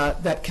that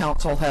that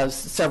council has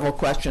several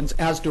questions,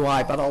 as do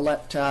I, but I'll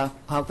let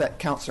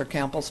Councillor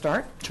Campbell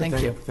start.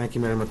 Thank you. Thank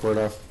you, Mayor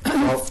McWordoff.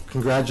 Well,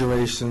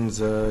 congratulations,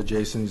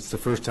 Jason. It's the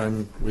first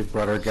time we've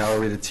brought our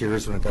gallery to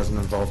tears when it doesn't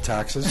involve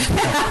taxes.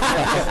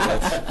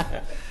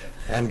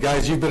 And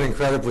guys, you've been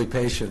incredibly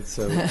patient,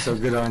 so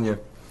good on you.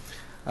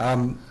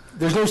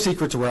 There's no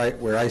secret to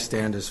where I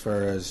stand as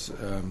far as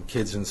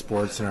kids in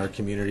sports in our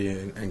community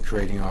and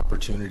creating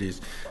opportunities.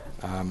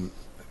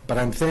 But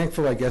I'm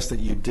thankful, I guess, that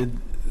you did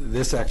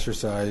this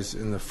exercise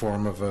in the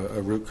form of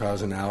a root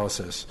cause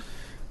analysis,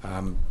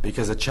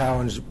 because a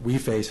challenge we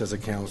face as a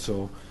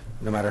council,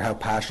 no matter how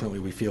passionately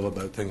we feel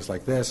about things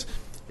like this,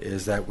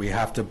 is that we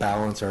have to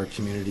balance our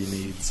community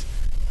needs,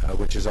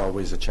 which is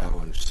always a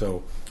challenge.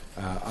 So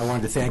I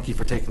wanted to thank you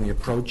for taking the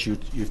approach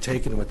you've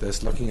taken with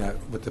this, looking at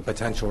what the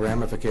potential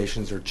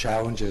ramifications or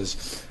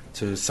challenges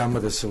to some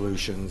of the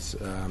solutions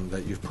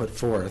that you've put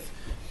forth.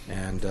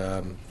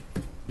 And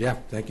yeah,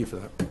 thank you for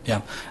that.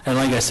 Yeah, and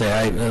like I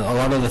say, a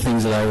lot of the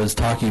things that I was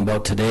talking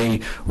about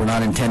today were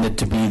not intended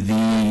to be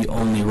the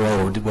only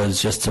road. It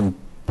was just to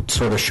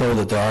sort of show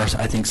that there are,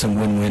 I think, some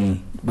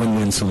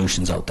win-win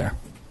solutions out there.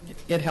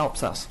 It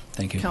helps us.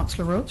 Thank you.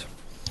 Councillor Rhodes?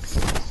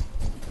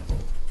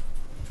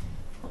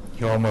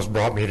 You almost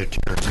brought me to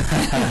tears.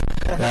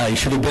 You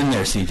should have been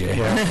there, CJ.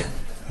 Yeah.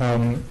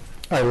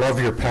 I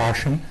love your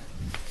passion.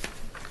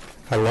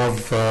 I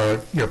love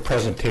your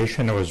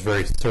presentation. It was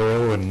very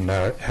thorough, and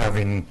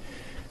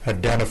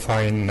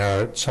identifying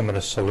some of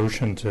the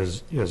solutions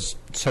is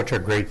such a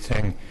great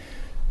thing.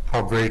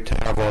 How great to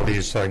have all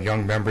these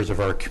young members of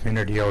our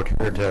community out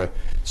here to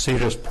see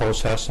this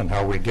process and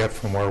how we get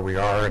from where we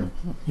are and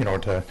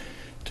to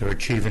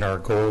achieving our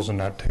goals and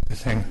that type of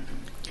thing.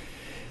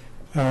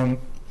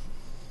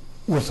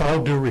 With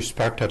all due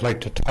respect, I'd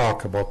like to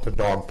talk about the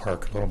dog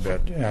park a little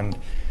bit. And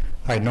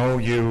I know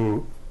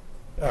you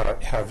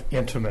have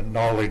intimate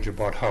knowledge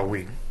about how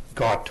we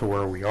got to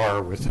where we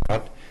are with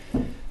that.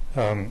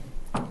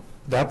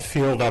 That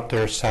field up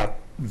there sat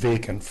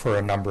vacant for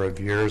a number of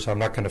years. I'm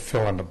not going to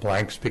fill in the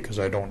blanks because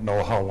I don't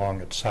know how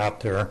long it sat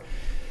there.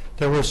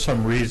 There were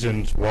some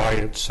reasons why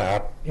it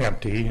sat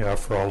empty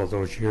for all of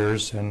those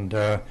years. And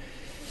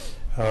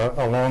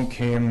along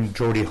came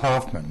Jody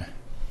Hoffman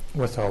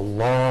with a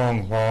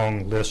long,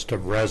 long list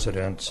of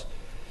residents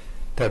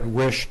that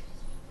wished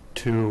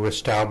to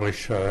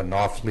establish an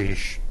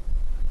off-leash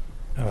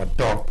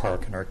dog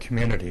park in our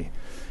community.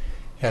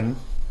 And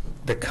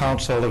the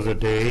council of the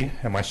day,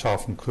 and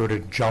myself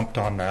included, jumped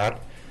on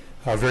that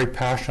very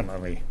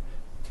passionately.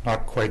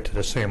 Not quite to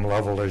the same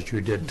level as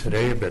you did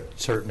today, but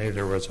certainly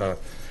there was a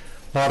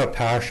lot of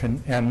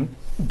passion. And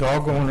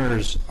dog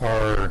owners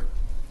are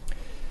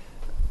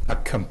a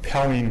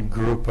compelling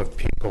group of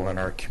people in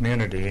our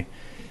community.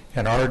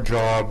 And our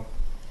job,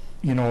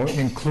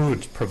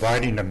 includes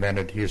providing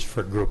amenities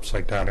for groups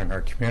like that in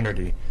our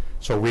community.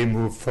 So we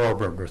moved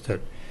forward with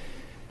it.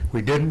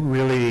 We didn't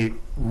really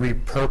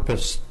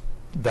repurpose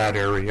that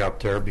area up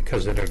there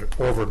because it had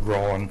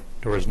overgrown.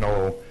 There was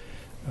no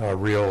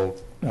real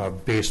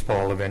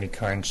baseball of any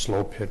kind,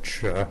 slow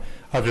pitch,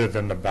 other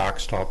than the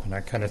backstop and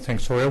that kind of thing.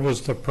 So it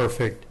was the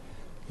perfect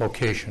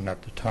location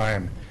at the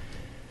time.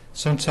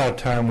 Since that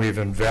time, we've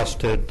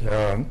invested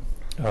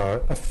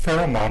a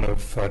fair amount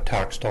of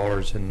tax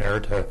dollars in there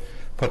to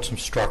put some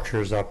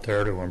structures up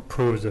there to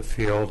improve the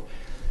field,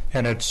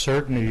 and it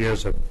certainly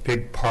is a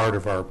big part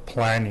of our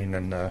planning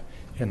in the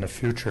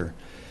future.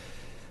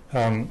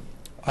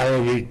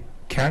 I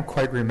can't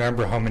quite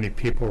remember how many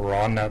people were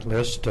on that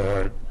list.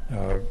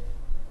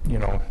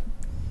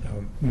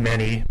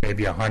 Many,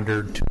 maybe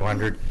 100,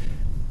 200.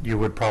 You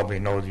would probably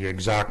know the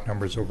exact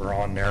numbers that were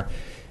on there,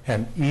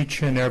 and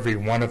each and every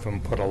one of them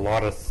put a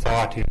lot of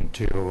thought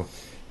into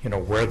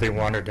where they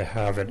wanted to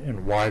have it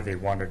and why they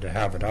wanted to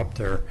have it up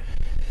there.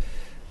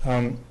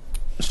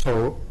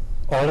 So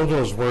all of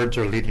those words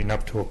are leading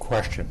up to a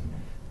question.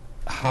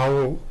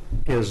 How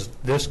is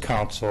this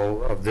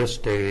council of this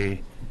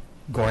day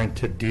going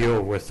to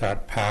deal with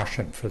that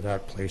passion for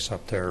that place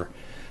up there?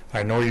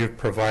 I know you've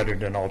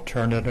provided an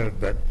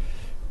alternative, but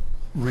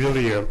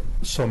really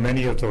so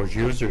many of those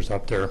users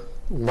up there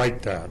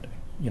like that.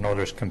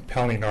 There's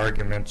compelling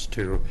arguments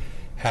to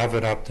have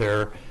it up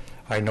there.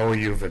 I know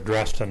you've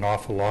addressed an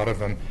awful lot of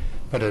them,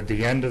 but at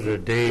the end of the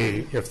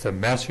day, if the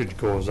message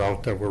goes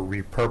out that we're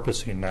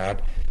repurposing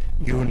that,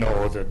 you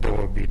know that there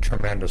will be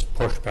tremendous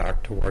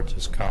pushback towards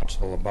this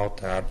council about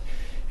that.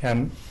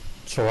 And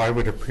so I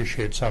would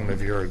appreciate some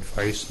of your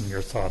advice and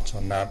your thoughts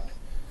on that.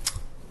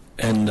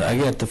 And I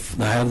have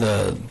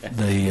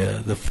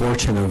the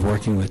fortune of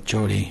working with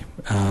Jody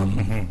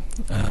on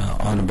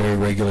a very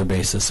regular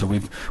basis. So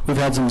we've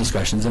had some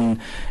discussions,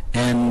 and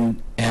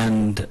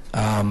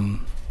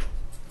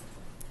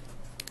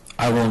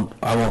I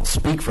won't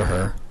speak for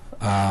her.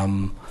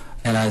 And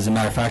as a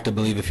matter of fact, I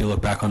believe if you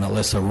look back on that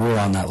list, we're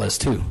on that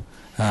list too,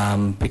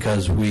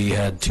 because we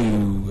had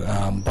two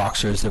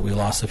boxers that we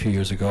lost a few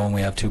years ago, and we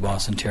have two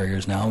Boston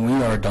Terriers now, and we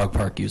are dog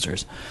park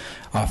users,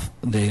 off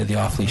the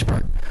off-leash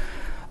part.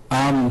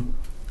 I'm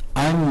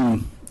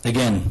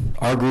again,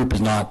 our group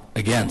is not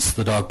against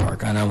the dog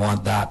park, and I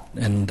want that,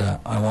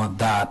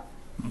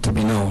 to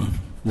be known,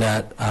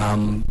 that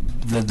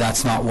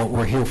that's not what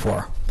we're here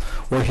for.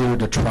 We're here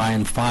to try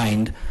and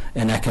find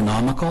an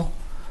economical,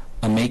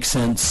 a make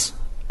sense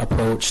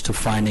approach to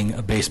finding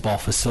a baseball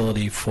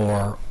facility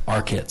for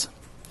our kids.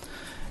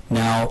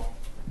 Now,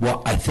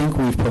 what I think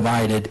we've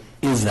provided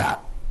is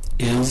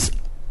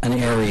an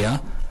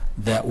area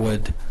that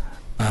would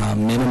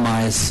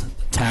minimize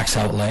tax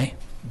outlay,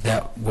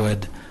 that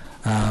would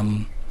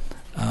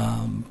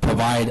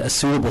provide a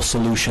suitable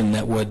solution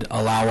that would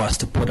allow us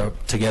to put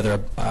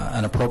together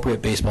an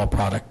appropriate baseball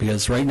product,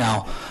 because right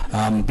now,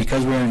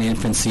 because we're in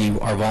infancy,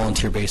 our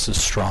volunteer base is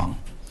strong.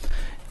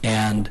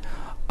 And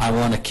I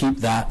want to keep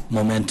that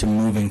momentum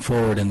moving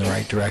forward in the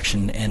right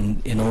direction,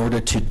 and in order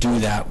to do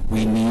that,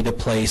 we need a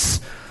place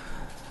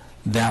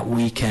that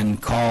we can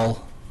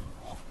call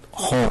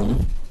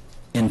home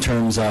in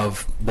terms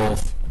of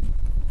both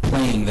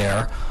playing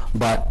there,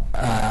 but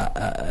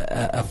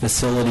a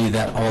facility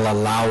that will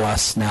allow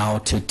us now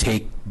to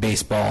take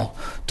baseball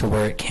to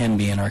where it can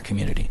be in our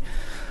community.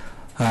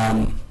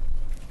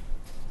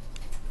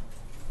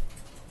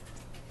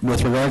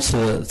 With regards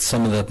to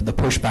some of the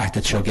pushback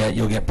that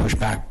you'll get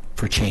pushback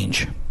for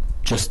change,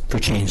 just for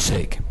change's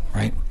sake,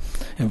 right?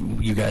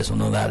 And you guys will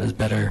know that is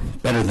better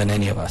than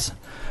any of us.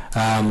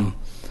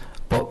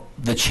 But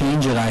the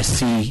change that I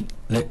see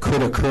that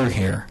could occur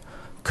here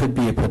could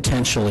be a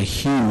potentially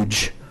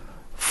huge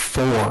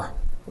for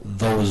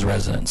those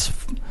residents.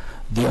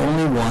 The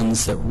only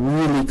ones that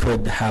really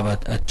could have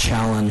a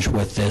challenge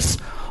with this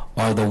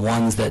are the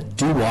ones that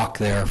do walk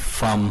there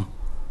from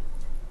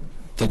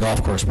the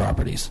golf course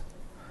properties.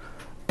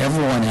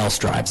 Everyone else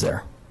drives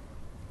there.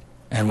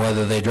 And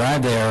whether they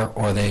drive there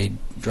or they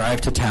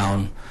drive to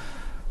town,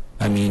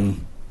 I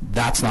mean,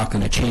 that's not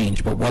going to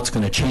change. But what's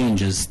going to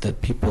change is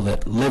that people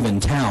that live in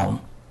town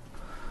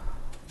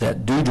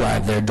that do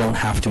drive there don't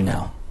have to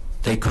now.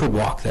 They could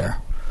walk there.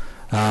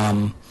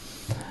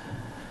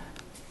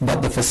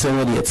 But the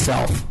facility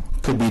itself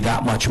could be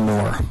that much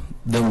more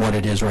than what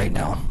it is right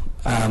now.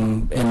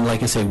 And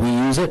like I say, we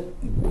use it.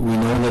 We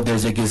know that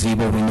there's a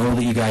gazebo. We know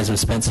that you guys have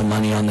spent some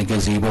money on the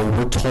gazebo.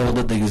 We're told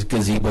that the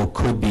gazebo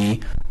could be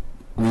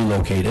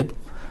relocated,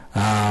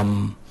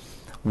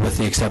 with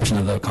the exception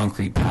of the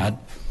concrete pad.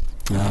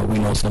 We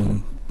know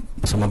some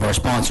of our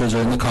sponsors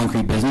are in the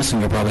concrete business,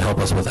 and you'll probably help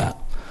us with that.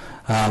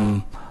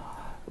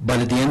 But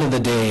at the end of the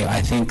day,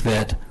 I think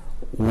that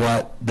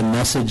what the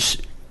message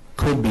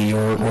could be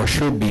or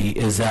should be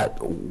is that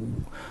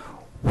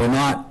we're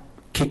not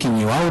kicking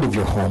you out of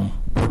your home.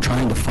 We're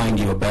trying to find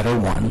you a better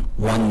one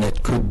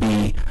that could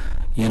be,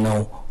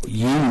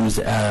 used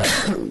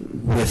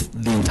with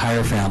the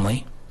entire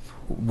family,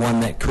 one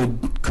that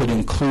could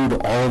include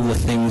all of the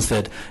things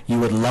that you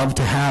would love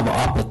to have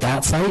up at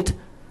that site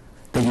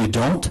that you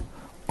don't,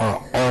 are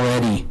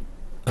already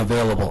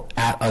available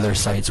at other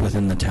sites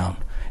within the town.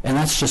 And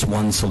that's just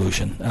one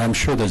solution, and I'm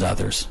sure there's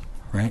others,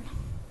 right?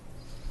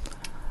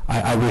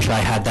 I wish I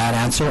had that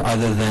answer,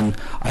 other than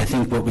I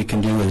think what we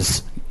can do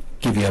is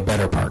give you a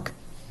better park.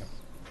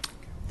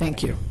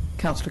 Thank you.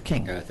 Councillor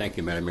King. Thank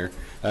you, Madam Mayor.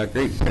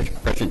 Great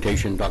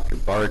presentation, Dr.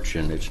 Barch,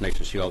 and it's nice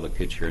to see all the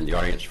kids here in the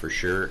audience for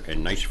sure,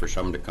 and nice for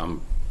someone to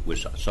come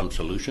with some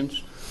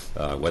solutions,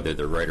 whether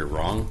they're right or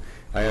wrong.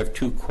 I have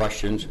two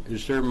questions.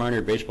 Is there a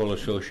minor baseball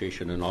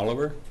association in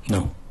Oliver?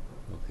 No.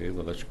 Okay,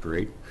 well, that's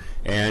great.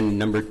 And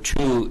number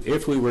two,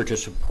 if we were to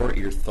support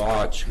your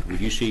thoughts,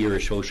 would you see your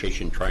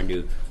association trying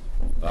to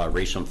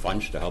raise some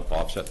funds to help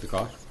offset the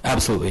cost?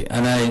 Absolutely,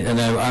 and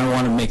I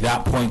want to make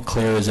that point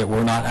clear, is that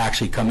we're not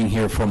actually coming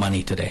here for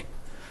money today.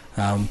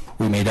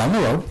 We may down the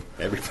road.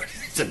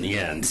 Everybody's in the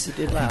end.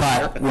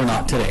 But we're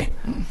not today.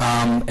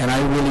 And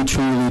I really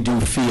truly do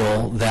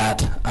feel that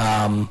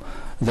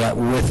that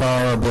with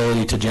our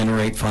ability to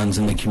generate funds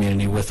in the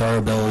community, with our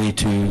ability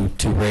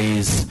to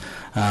raise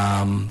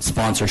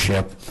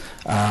sponsorship,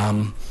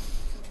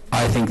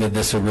 I think that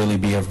this would really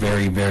be a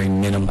very, very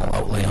minimal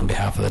outlay on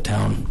behalf of the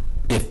town,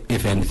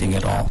 if anything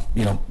at all.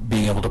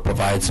 Being able to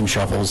provide some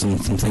shovels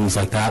and some things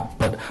like that.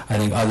 But I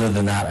think other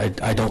than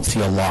that, I don't see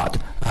a lot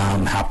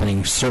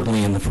happening,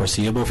 certainly in the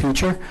foreseeable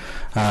future.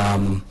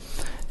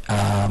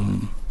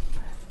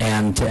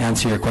 And to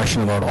answer your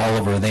question about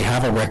Oliver, they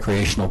have a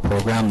recreational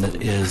program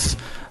that is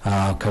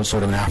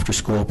sort of an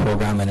after-school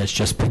program, and it's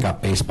just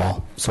pick-up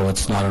baseball. So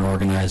it's not an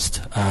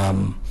organized,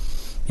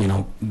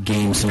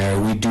 game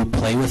scenario. We do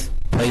play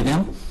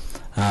them,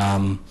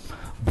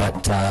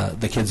 but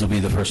the kids will be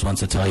the first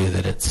ones to tell you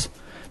that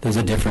there's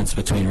a difference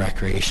between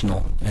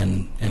recreational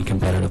and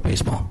competitive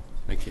baseball.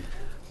 Thank you.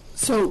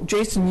 So,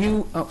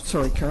 Jason,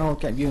 sorry, Carol, I'll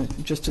get you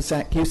in just a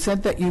sec. You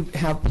said that you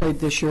have played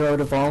this year out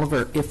of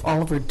Oliver. If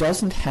Oliver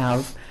doesn't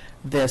have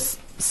this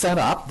set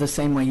up the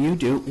same way you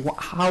do,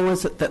 how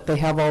is it that they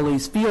have all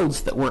these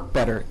fields that work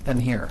better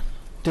than here?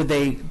 Do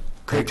they?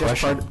 Great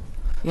question.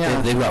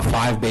 Yeah. They've got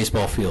 5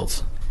 baseball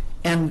fields.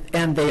 And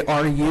they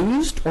are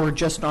used, or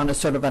just on a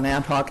sort of an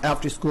ad hoc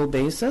after-school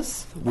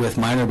basis? With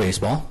minor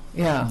baseball,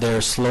 yeah, their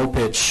slow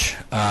pitch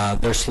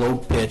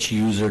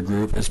user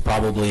group is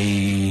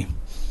probably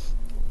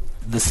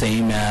the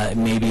same,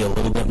 maybe a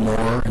little bit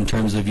more in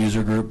terms of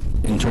user group,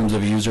 in terms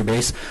of user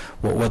base.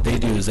 What they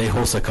do is they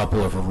host a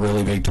couple of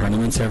really big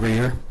tournaments every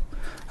year,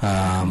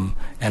 and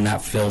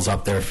that fills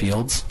up their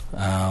fields.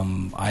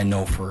 I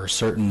know for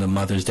certain the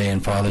Mother's Day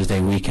and Father's Day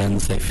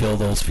weekends, they fill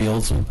those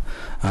fields.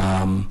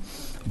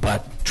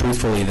 But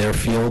truthfully, their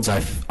fields,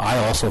 I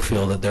also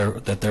feel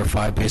that their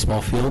 5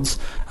 baseball fields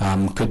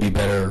could be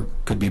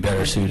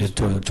better suited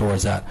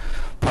towards that.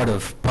 Part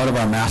of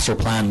our master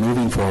plan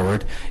moving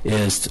forward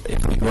is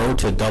if we grow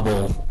to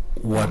double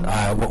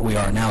what we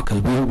are now,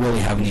 because we really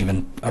haven't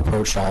even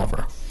approached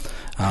Oliver.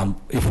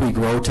 If we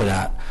grow to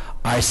that,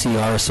 I see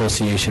our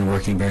association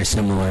working very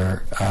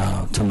similar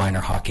to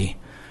minor hockey,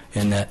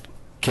 in that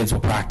kids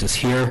will practice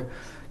here,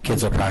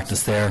 kids will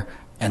practice there,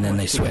 and then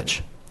they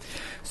switch.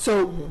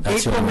 So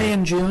That's April, the May, way.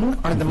 and June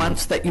are the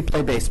months that you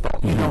play baseball.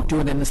 You don't do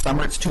it in the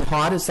summer. It's too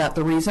hot. Is that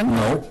the reason?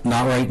 No,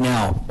 not right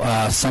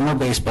now. Summer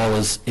baseball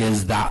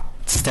is that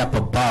step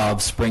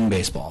above spring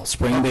baseball.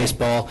 Spring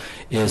baseball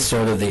is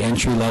sort of the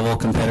entry-level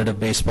competitive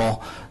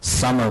baseball.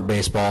 Summer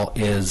baseball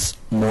is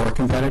more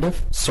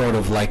competitive, sort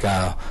of like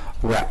a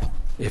rep,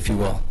 if you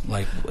will,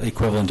 like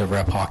equivalent of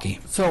rep hockey.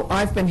 So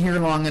I've been here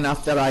long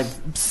enough that I've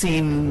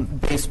seen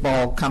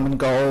baseball come and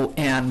go,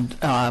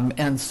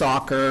 and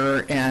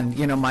soccer, and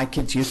my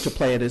kids used to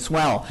play it as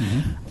well.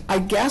 I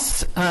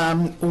guess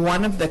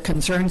one of the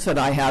concerns that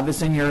I have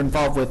is, and you're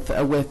involved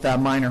with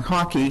minor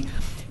hockey,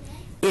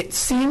 it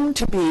seemed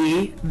to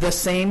be the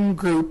same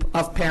group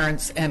of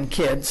parents and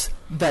kids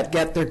that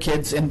get their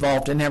kids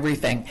involved in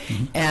everything.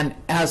 And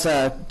as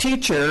a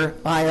teacher,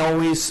 I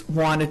always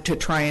wanted to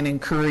try and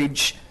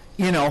encourage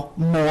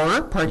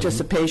more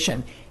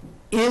participation.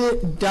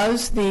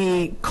 Does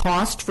the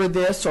cost for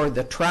this, or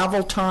the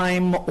travel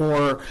time,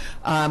 or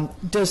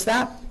does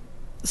that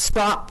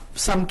stop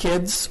some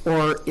kids,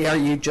 or are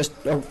you just,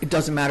 it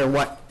doesn't matter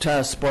what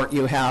sport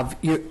you have?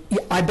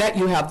 I bet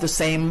you have the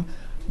same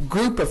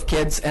group of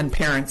kids and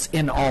parents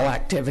in all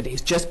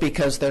activities, just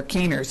because they're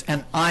keeners,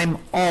 and I'm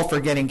all for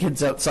getting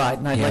kids outside,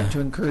 and I'd like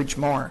to encourage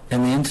more.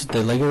 And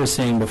like I was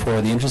saying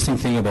before, the interesting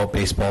thing about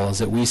baseball is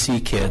that we see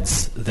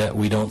kids that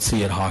we don't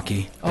see at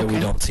hockey, that we Okay.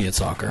 don't see at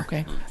soccer.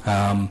 Okay.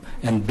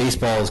 And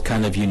baseball is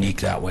kind of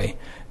unique that way,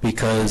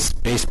 because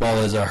baseball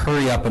is a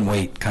hurry up and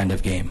wait kind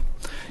of game.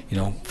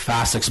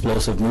 Fast,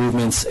 explosive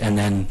movements, and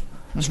then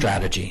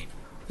strategy.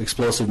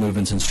 Explosive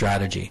movements and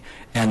strategy,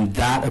 and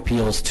that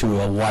appeals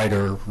to a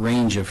wider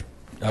range of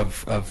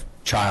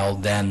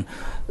child than,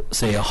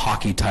 say, a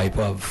hockey type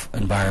of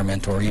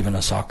environment, or even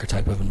a soccer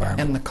type of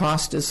environment. And the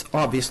cost is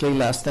obviously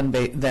less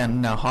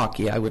than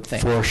hockey, I would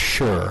think. For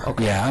sure.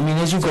 Okay. Yeah, I mean,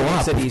 as you So go it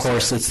makes up, it of easier.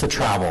 course, it's the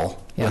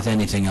travel. Yeah. With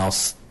anything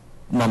else,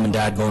 mom and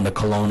dad going to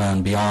Kelowna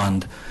and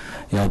beyond,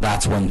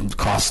 that's when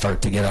costs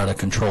start to get out of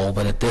control.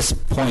 But at this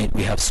point,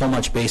 we have so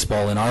much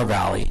baseball in our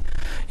valley.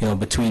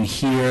 Between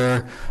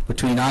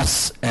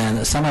us and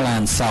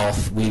Summerland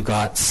South, we've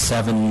got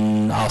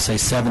 7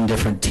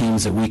 different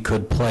teams that we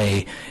could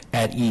play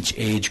at each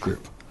age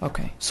group.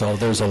 Okay. So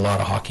there's a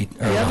lot of hockey.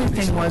 The other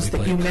thing was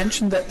that you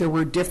mentioned that there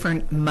were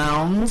different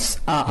mounds.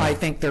 I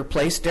think they're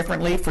placed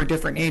differently for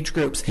different age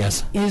groups.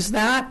 Yes.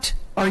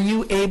 Are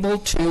you able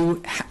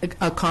to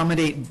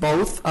accommodate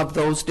both of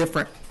those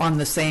different on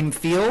the same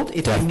field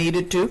if you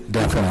needed to?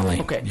 Definitely.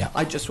 Okay. Yeah.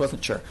 I just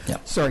wasn't sure. Yeah.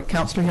 Sorry,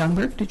 Councillor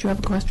Youngberg, did you have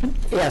a question?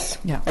 Yes,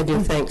 Yeah. I do,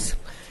 thanks.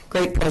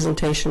 Great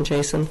presentation,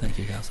 Jason. Thank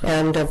you, Councillor.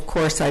 And of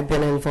course, I've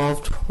been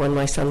involved when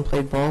my son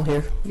played ball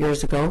here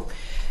years ago,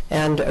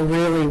 and I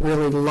really,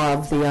 really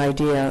love the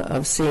idea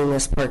of seeing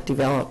this park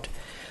developed.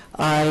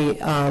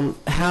 I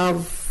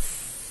have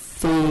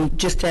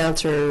just to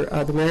answer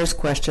the mayor's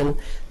question,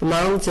 the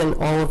mounds in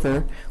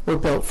Oliver were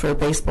built for a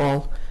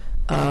baseball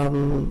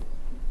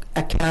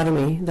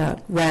academy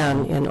that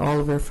ran in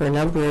Oliver for a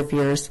number of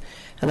years,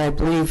 and I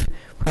believe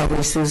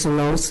probably Susan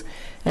knows.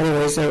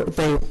 Anyways,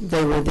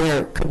 they were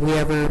there. Could we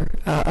ever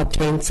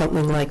obtain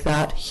something like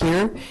that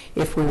here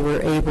if we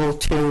were able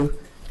to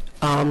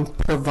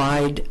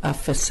provide a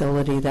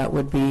facility that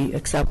would be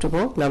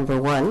acceptable, number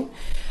one,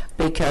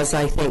 because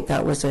I think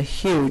that was a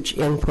huge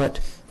input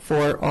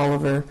for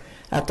Oliver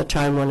at the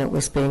time when it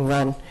was being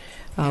run.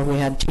 We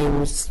had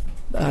teams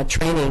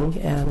training,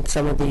 and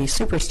some of the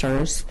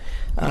superstars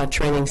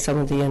training some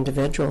of the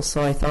individuals,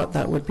 so I thought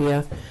that would be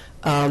a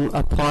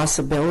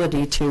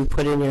possibility to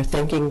put in your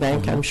thinking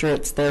bank. I'm sure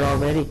it's there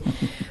already.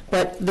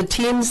 But the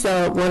teams,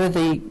 one of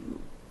the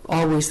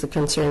always the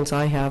concerns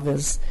I have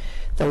is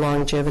the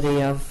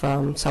longevity of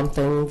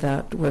something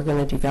that we're going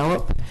to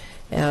develop.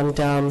 And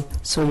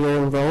so your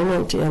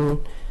enrollment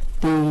in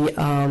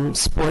the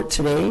sport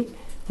today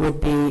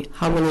would be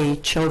how many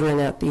children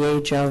at the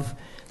age of,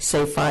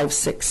 say, 5,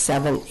 6,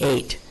 7,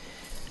 8?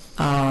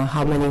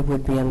 How many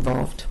would be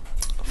involved?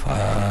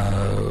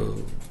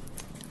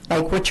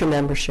 Like, what's your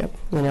membership?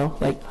 Yeah.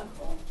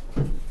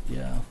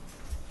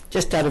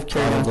 Just out of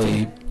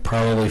curiosity.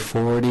 Probably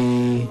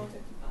 40,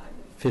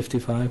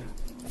 55.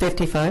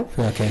 55?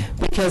 Okay.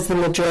 Because the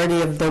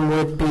majority of them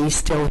would be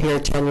still here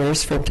 10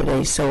 years from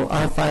today. So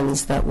our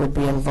funds that would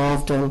be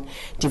involved in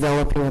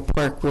developing a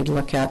park, we'd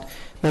look at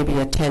maybe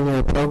a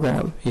 10-year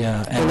program.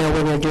 Yeah, You know,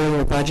 when you're doing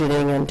your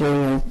budgeting and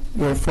doing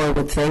your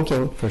forward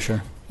thinking. for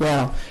sure.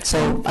 Yeah,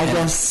 so I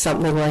guess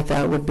something like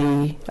that would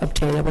be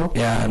obtainable.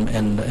 Yeah,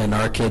 and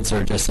our kids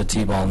are just a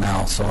T-ball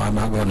now, so I'm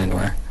not going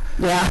anywhere.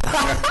 Yeah.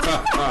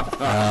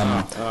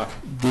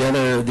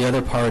 The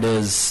other part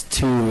is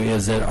too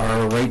is that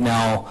right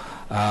now.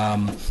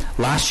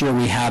 Last year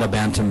we had a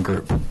bantam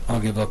group. I'll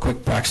give a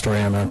quick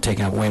backstory. I'm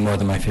taking up way more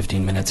than my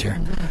 15 minutes here.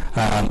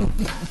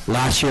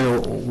 Last year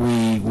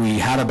we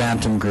had a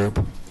bantam group.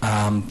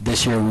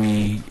 This year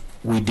we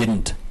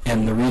didn't.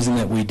 And the reason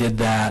that we did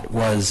that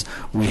was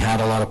we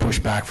had a lot of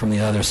pushback from the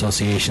other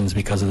associations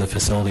because of the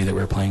facility that we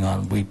were playing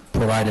on. We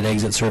provided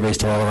exit surveys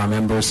to all of our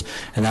members,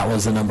 and that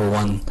was the number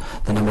one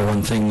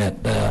thing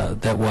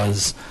that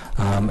was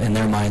in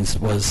their minds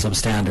was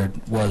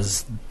substandard,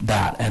 was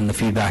that. And the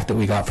feedback that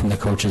we got from the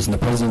coaches and the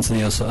presidents of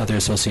the other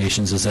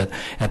associations is that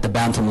at the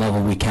bantam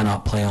level we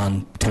cannot play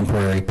on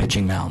temporary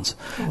pitching mounds.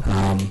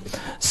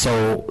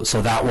 So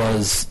that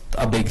was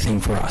a big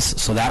thing for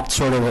us. So that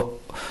sort of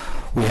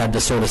we had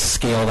to sort of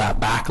scale that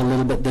back a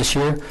little bit this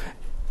year,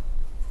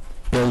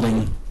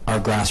 building our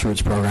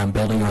grassroots program,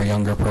 building our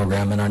younger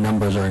program, and our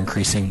numbers are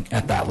increasing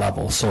at that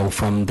level. So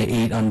from the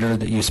 8 under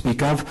that you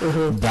speak of,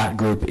 that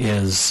group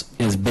is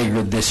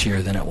bigger this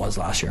year than it was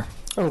last year.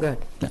 Oh, good.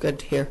 Yeah. Good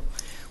to hear.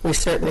 We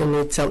certainly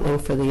need something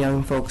for the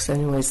young folks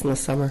anyways in the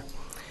summer.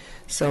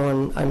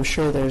 So I'm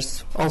sure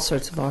there's all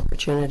sorts of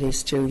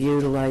opportunities to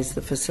utilize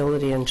the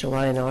facility in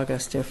July and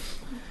August if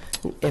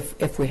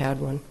we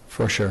had one.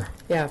 For sure.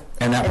 Yeah.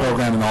 And that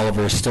program in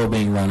Oliver is still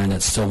being run, and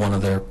it's still one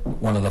of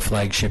the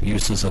flagship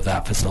uses of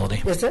that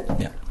facility. Is it?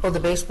 Yeah. Oh, the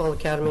baseball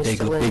academy is Big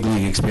still in.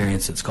 League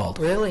Experience, it's called.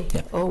 Really?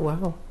 Yeah. Oh,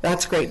 wow.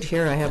 That's great to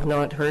hear. I have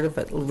not heard of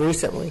it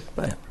recently,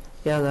 but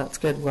yeah, that's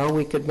good. Well,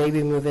 we could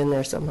maybe move in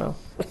there somehow.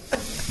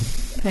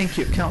 Thank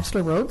you.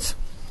 Councillor Rhodes?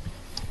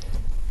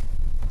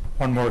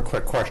 One more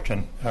quick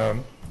question. I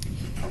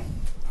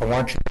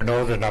want you to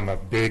know that I'm a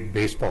big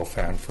baseball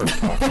fan,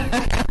 first off.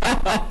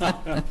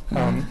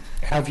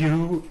 Have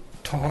you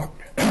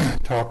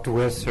talked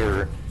with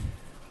or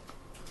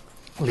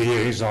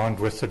liaisoned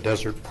with the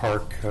Desert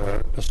Park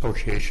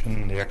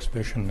Association, the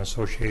Exhibition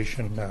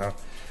Association,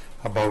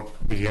 about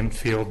the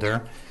infield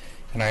there?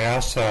 And I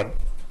ask that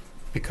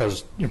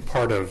because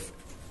part of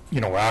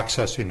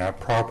accessing that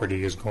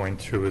property is going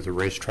through the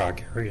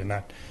racetrack area and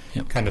that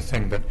kind of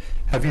thing. But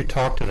have you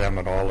talked to them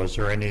at all? Is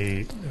there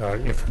any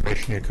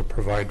information you could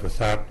provide with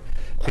that?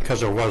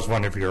 Because it was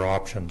one of your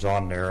options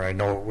on there. I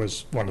know it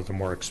was one of the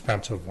more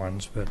expensive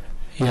ones, but...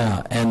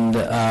 Yeah, and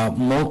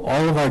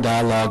all of our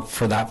dialogue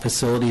for that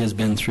facility has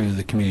been through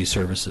the community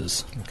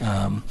services.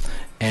 Okay.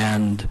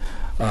 And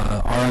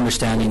our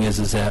understanding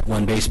is that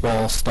when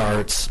baseball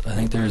starts, I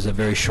think there's a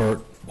very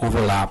short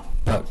overlap,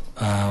 but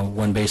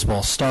when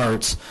baseball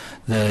starts,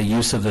 the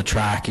use of the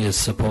track is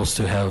supposed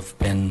to have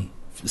been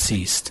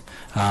ceased,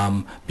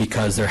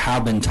 because there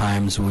have been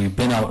times we've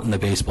been out in the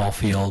baseball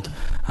field,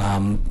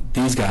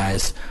 these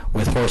guys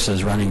with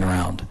horses running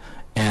around,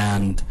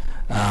 and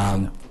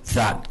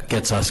that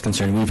gets us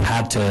concerned. We've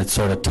had to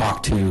sort of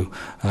talk to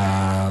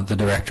the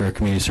director of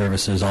community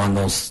services on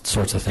those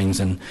sorts of things,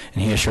 and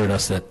he assured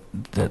us that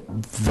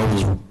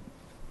those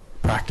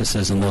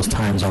practices and those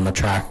times on the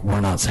track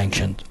were not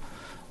sanctioned.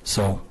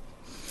 So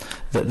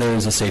there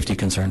is a safety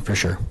concern for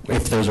sure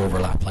if there's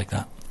overlap like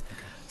that.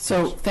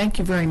 So thank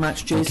you very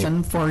much,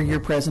 Jason, for your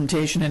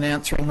presentation and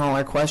answering all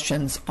our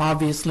questions.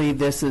 Obviously,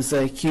 this is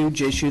a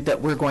huge issue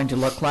that we're going to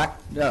look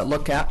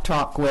at,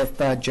 talk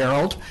with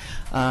Gerald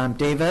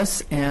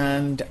Davis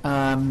and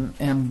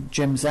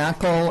Jim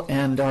Zackel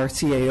and our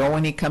CAO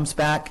when he comes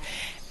back.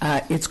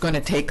 It's going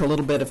to take a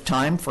little bit of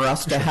time for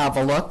us to have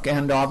a look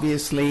and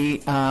obviously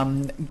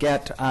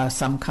get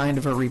some kind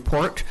of a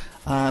report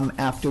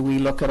after we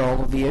look at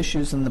all of the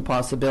issues and the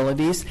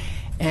possibilities.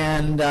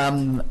 And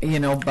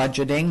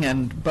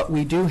budgeting, but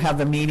we do have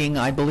a meeting,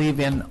 I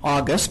believe, in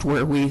August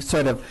where we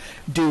sort of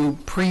do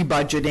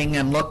pre-budgeting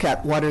and look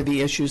at what are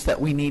the issues that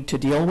we need to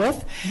deal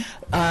with.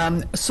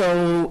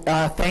 So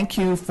thank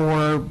you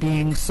for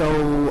being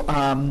so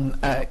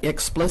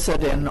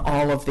explicit in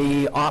all of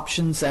the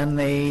options and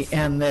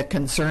the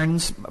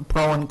concerns,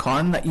 pro and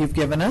con, that you've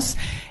given us.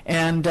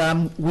 And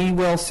we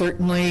will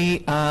certainly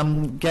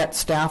get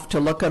staff to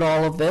look at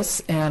all of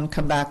this and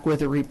come back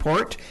with a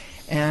report.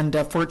 And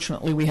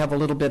fortunately, we have a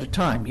little bit of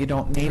time. You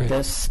don't need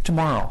this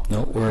tomorrow.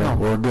 No,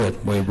 we're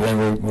good.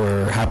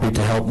 We're happy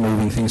to help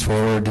moving things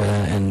forward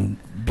and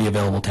be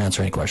available to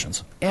answer any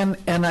questions. And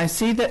I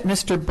see that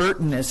Mr.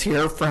 Burton is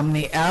here from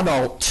the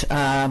adult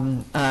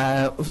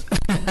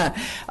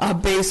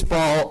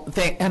baseball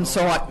thing. And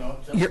so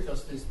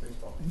just this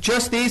baseball.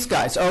 Just these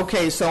guys.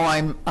 Okay, so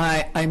I'm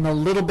a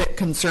little bit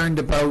concerned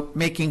about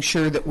making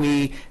sure that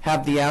we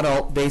have the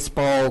adult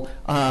baseball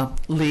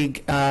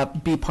league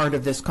be part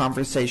of this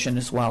conversation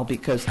as well,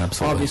 because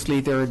Absolutely. obviously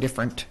there are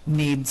different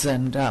needs,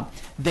 and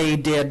they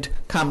did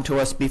come to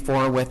us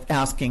before with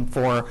asking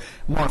for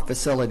more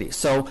facilities.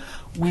 So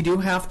we do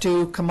have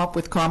to come up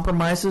with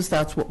compromises.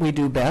 That's what we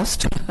do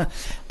best.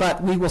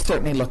 But we will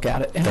certainly look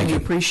at it, and Thank we you.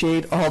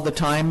 appreciate all the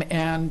time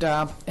and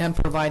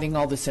providing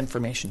all this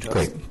information to us.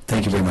 Great.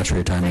 Thank you very much for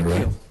your time,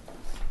 everybody.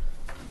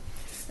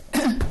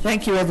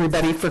 Thank you,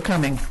 everybody, for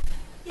coming.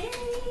 Yay! You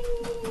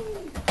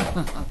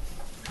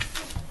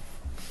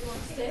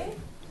want to stay?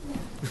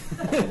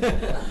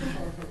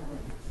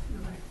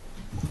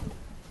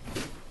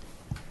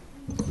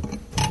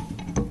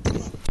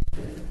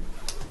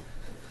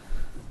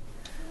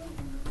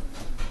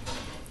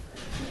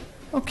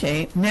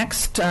 Okay,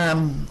 next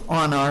on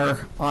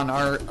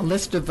our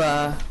list of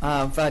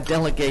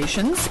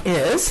delegations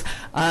is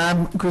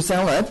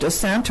Grisela dos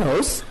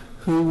Santos,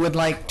 who would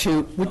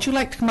would you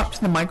like to come up to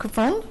the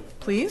microphone,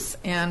 please,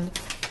 and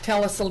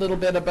tell us a little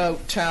bit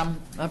about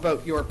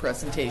your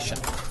presentation?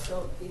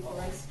 So before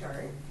I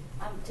start,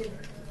 did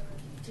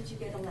you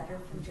get a letter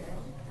from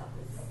Gerald? That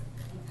was,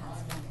 you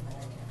passed on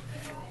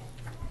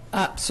the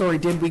letter. Sorry,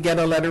 did we get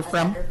a letter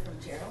from? A letter from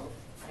Gerald?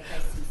 Like I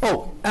see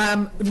Oh,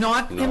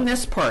 not No. in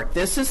this part.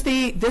 This is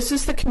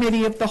the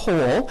committee of the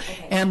whole,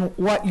 Okay. and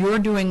what you're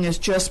doing is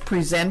just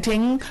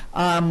presenting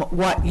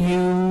what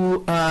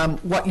you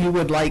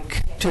would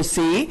like to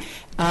see.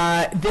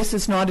 This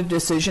is not a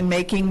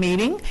decision-making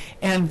meeting,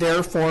 and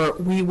therefore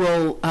we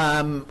will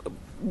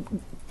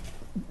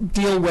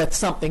deal with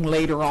something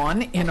later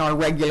on in our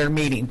regular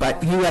meeting.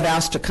 But you had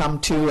asked to come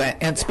to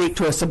and speak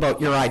to us about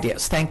your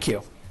ideas. Thank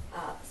you.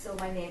 So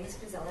my name is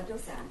Grisela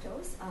dos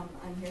Santos.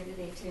 I'm here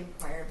today to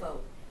inquire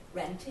about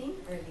renting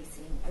or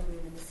leasing a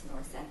room in the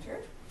Sonora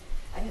Center.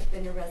 I have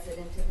been a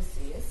resident of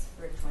Osoyoos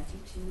for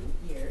 22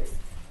 years.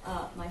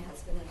 My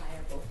husband and I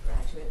are both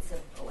graduates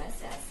of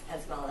OSS,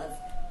 as well as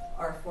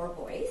our 4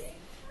 boys.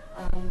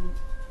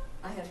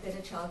 I have been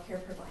a child care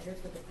provider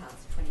for the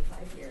past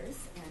 25 years,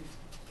 and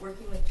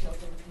working with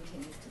children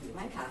continues to be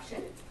my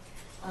passion.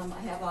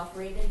 I have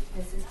operated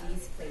Mrs.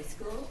 D's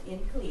Playschool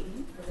in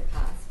Cleveland for the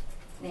past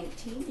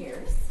 19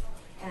 years,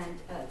 and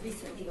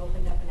recently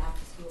opened up an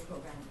after-school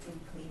program in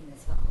Cleveland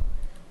as well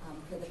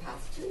for the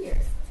past 2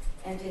 years.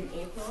 And in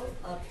April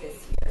of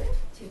this year,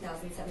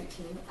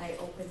 2017, I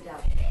opened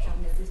up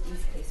Mrs.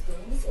 D's Playschool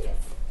in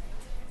Osoyoos.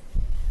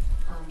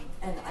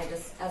 And I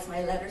just, as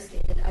my letter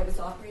stated, I was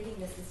operating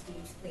Mrs.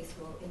 D's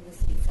Playschool in the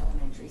Suites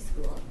Elementary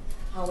School.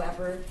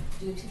 However,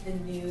 due to the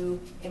new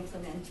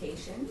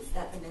implementations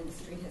that the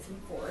ministry has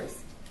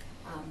enforced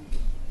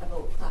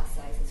about class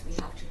sizes, we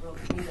have to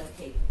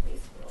relocate the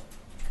Playschool.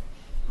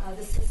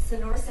 The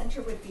Sonora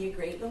Center would be a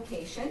great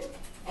location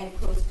and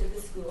close to the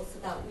school so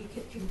that we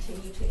could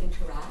continue to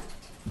interact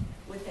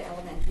with the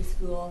elementary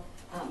school,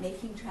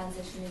 making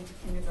transition into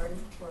kindergarten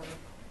for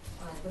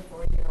the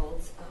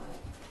 4-year-olds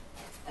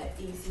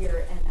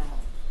easier and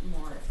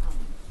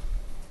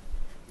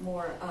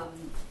more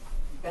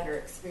better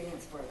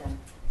experience for them.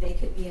 They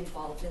could be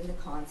involved in the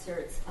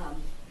concerts.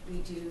 We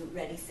do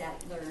Ready,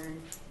 Set, Learn,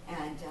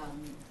 and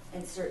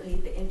certainly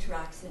the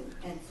interaction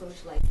and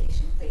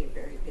socialization play a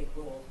very big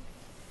role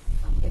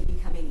in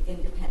becoming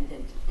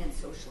independent and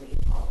socially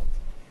involved.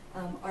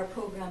 Our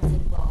programs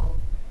involve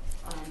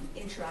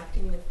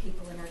interacting with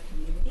people in our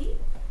community,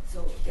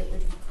 so it would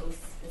be close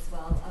as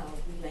well.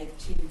 We like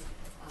to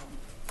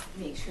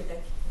make sure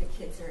that the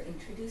kids are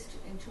introduced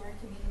into our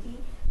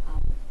community,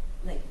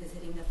 like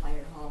visiting the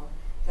fire hall,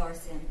 the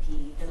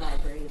RCMP, the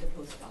library, the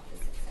post office,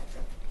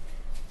 etc.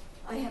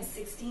 I have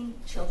 16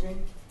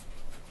 children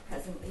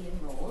presently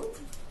enrolled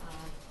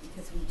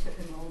because we took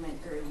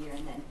enrollment earlier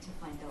and then to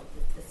find out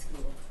that the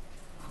school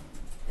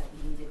that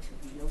we needed to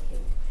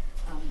relocate.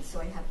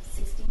 So I have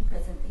 16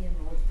 presently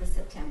enrolled for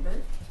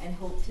September and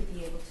hope to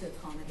be able to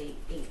accommodate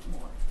 8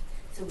 more.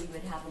 So we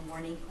would have a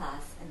morning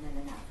class and then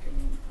an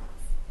afternoon class.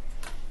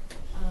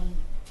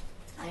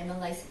 I am a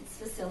licensed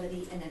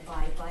facility and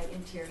abide by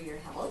interior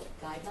health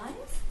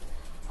guidelines.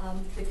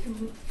 The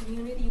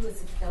community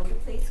was without a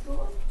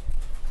preschool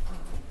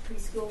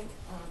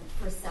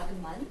for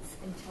 7 months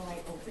until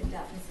I opened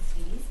up Mrs.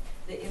 D's.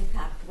 The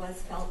impact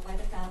was felt by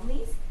the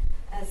families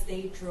as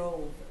they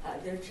drove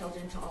their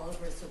children to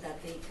Oliver so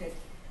that they could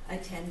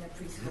attend the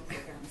preschool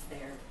programs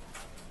there.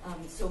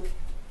 So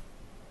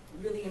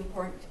really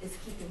important is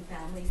keeping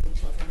families and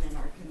children in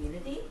our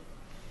community.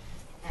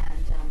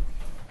 And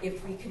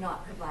if we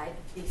cannot provide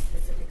these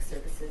specific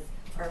services,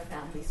 our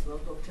families will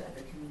go to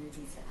other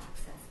communities to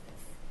access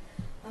this.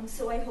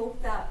 So I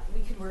hope that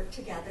we can work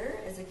together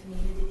as a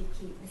community to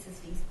keep Mrs.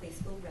 D's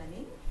Playschool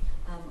running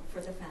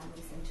for the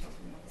families and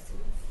children of the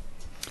Osoyoos.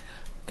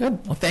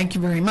 Good. Well, thank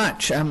you very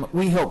much.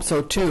 We hope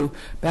so too.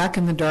 Back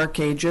in the dark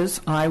ages,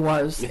 I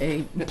was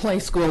a play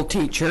school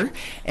teacher,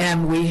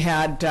 and we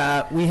had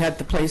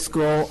the play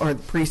school or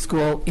the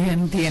preschool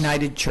in the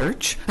United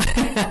Church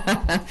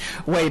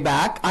way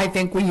back. I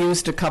think we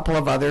used a couple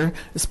of other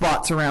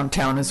spots around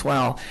town as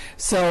well.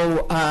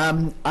 So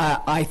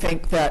I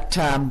think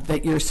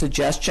that your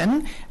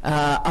suggestion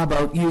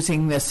about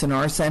using the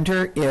Sonora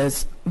Center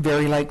is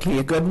very likely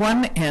a good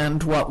one,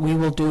 and what we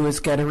will do is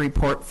get a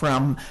report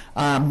from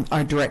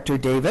our Director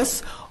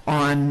Davis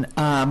on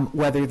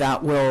whether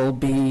that will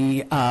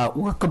be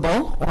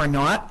workable or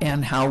not,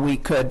 and how we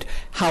could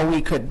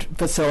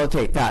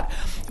facilitate that.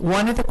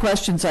 One of the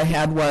questions I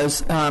had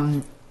was,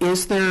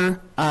 is there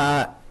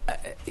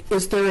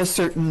a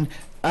certain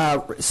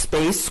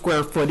space,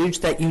 square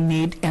footage that you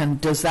need,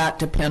 and does that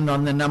depend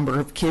on the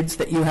number of kids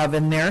that you have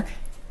in there?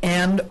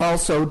 And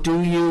also,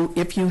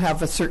 if you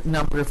have a certain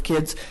number of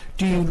kids,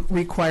 do you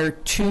require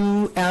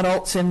 2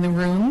 adults in the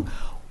room,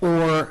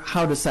 or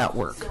how does that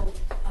work? So,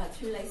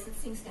 through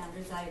licensing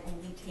standards, I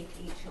only take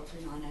 8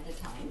 children on at a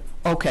time.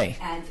 Okay.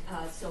 And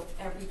so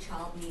every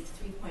child needs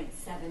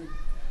 3.7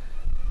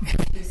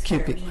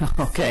 square meters.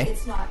 Okay. So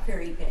it's not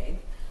very big.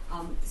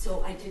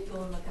 So I did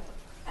go and look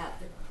at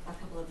a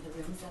couple of the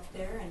rooms up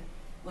there, and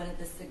one of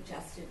the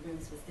suggested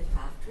rooms was the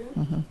craft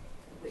room,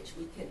 which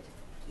we could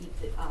eat.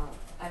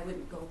 I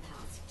wouldn't go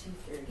past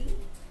 2:30,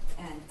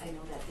 and I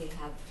know that they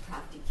have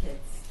crafty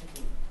kids, I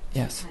think,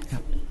 Yes. 2 times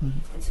a week,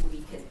 and so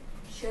we could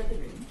share the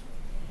room.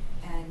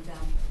 And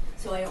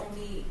so I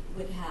only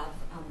would have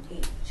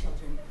 8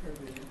 children per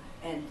room,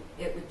 and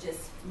it would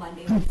just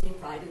Monday, Wednesday,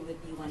 Friday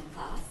would be one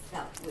class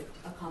that would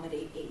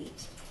accommodate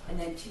 8, and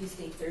then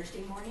Tuesday,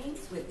 Thursday mornings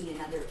would be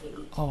another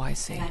 8. Oh, I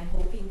see. And I'm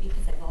hoping,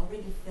 because I've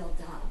already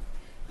filled up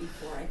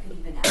before I could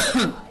even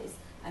advertise,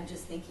 I'm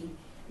just thinking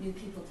new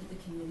people to the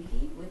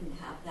community wouldn't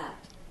have that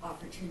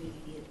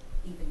opportunity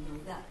to even know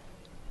that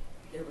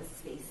there was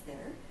space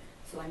there.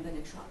 So I'm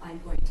going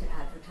to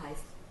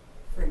advertise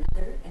for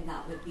another, and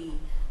that would be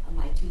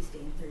my Tuesday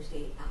and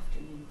Thursday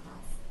afternoon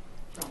class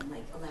from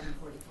like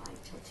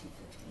 11:45 till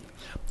 2:15.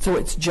 So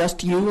it's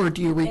just you, or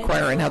do you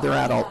require And so another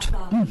I adult?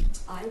 have,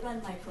 I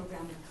run my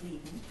program in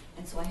Cleveland,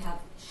 and so I have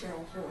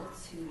Cheryl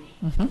Holtz, who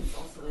is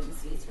also an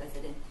CS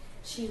resident.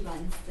 She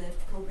runs the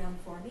program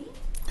for me,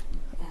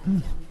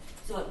 and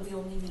so we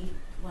only need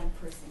 1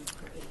 person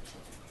per 8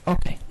 children.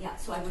 Okay. Yeah,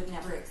 so I would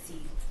never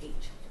exceed 8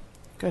 children.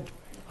 Good.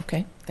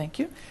 Okay. Thank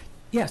you.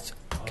 Yes.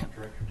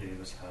 Director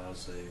Davis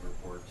has a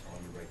report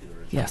on the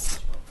regular agenda. Yes.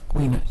 as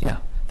well. Yeah,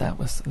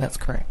 that's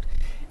correct.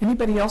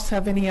 Anybody else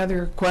have any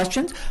other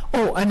questions?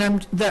 Oh,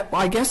 and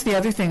I guess the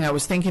other thing I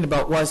was thinking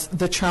about was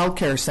the child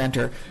care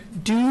center.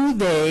 Do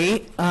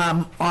they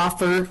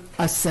offer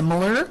a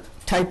similar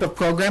type of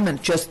program,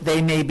 and just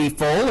they may be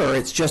full, or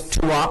it's just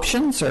 2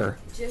 options, or?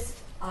 Just,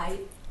 I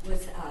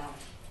was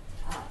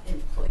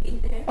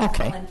employed there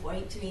Okay. at one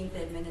point doing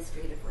the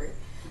administrative work.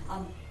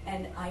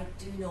 And I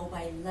do know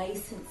by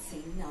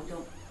licensing, now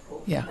don't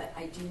quote me, Yeah. but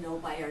I do know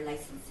by our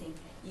licensing,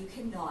 you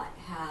cannot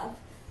have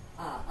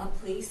a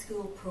play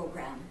school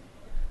program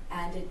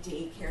and a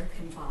daycare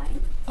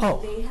combined. Oh.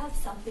 They have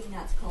something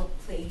that's called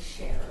Play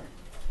Share,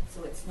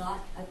 so it's not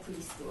a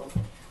preschool.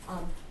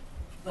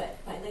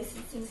 But by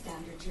licensing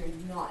standards, you're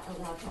not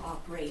allowed to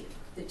operate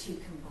the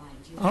 2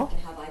 combined. You have to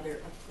have either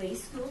a play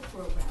school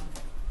program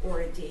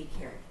or a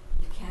daycare.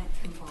 You can't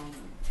combine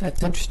them.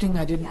 That's interesting.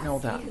 I didn't Yes, know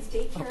that. because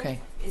daycare Okay.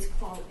 is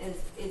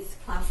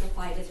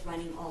classified as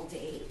running all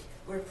day,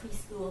 where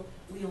preschool,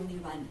 we only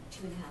run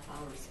 2.5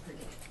 hours per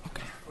day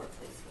Okay. for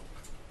preschool.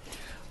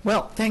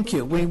 Well, thank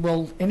you.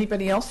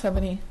 Anybody else have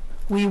any?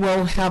 We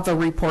will have a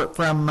report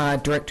from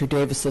Director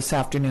Davis this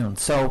afternoon.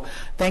 So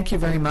thank you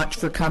very much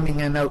for coming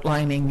and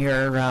outlining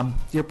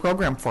your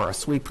program for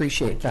us. We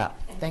appreciate that.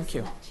 Thank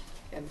you.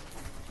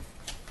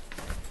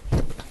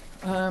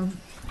 So much.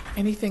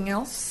 Anything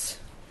else?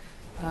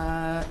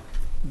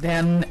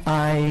 Then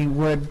I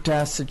would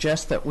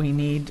suggest that we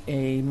need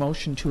a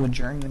motion to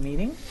adjourn the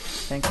meeting.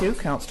 Thank you.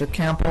 Councillor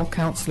Campbell,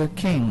 Councillor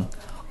King,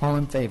 all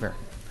in favor.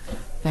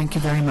 Thank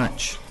you very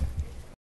much.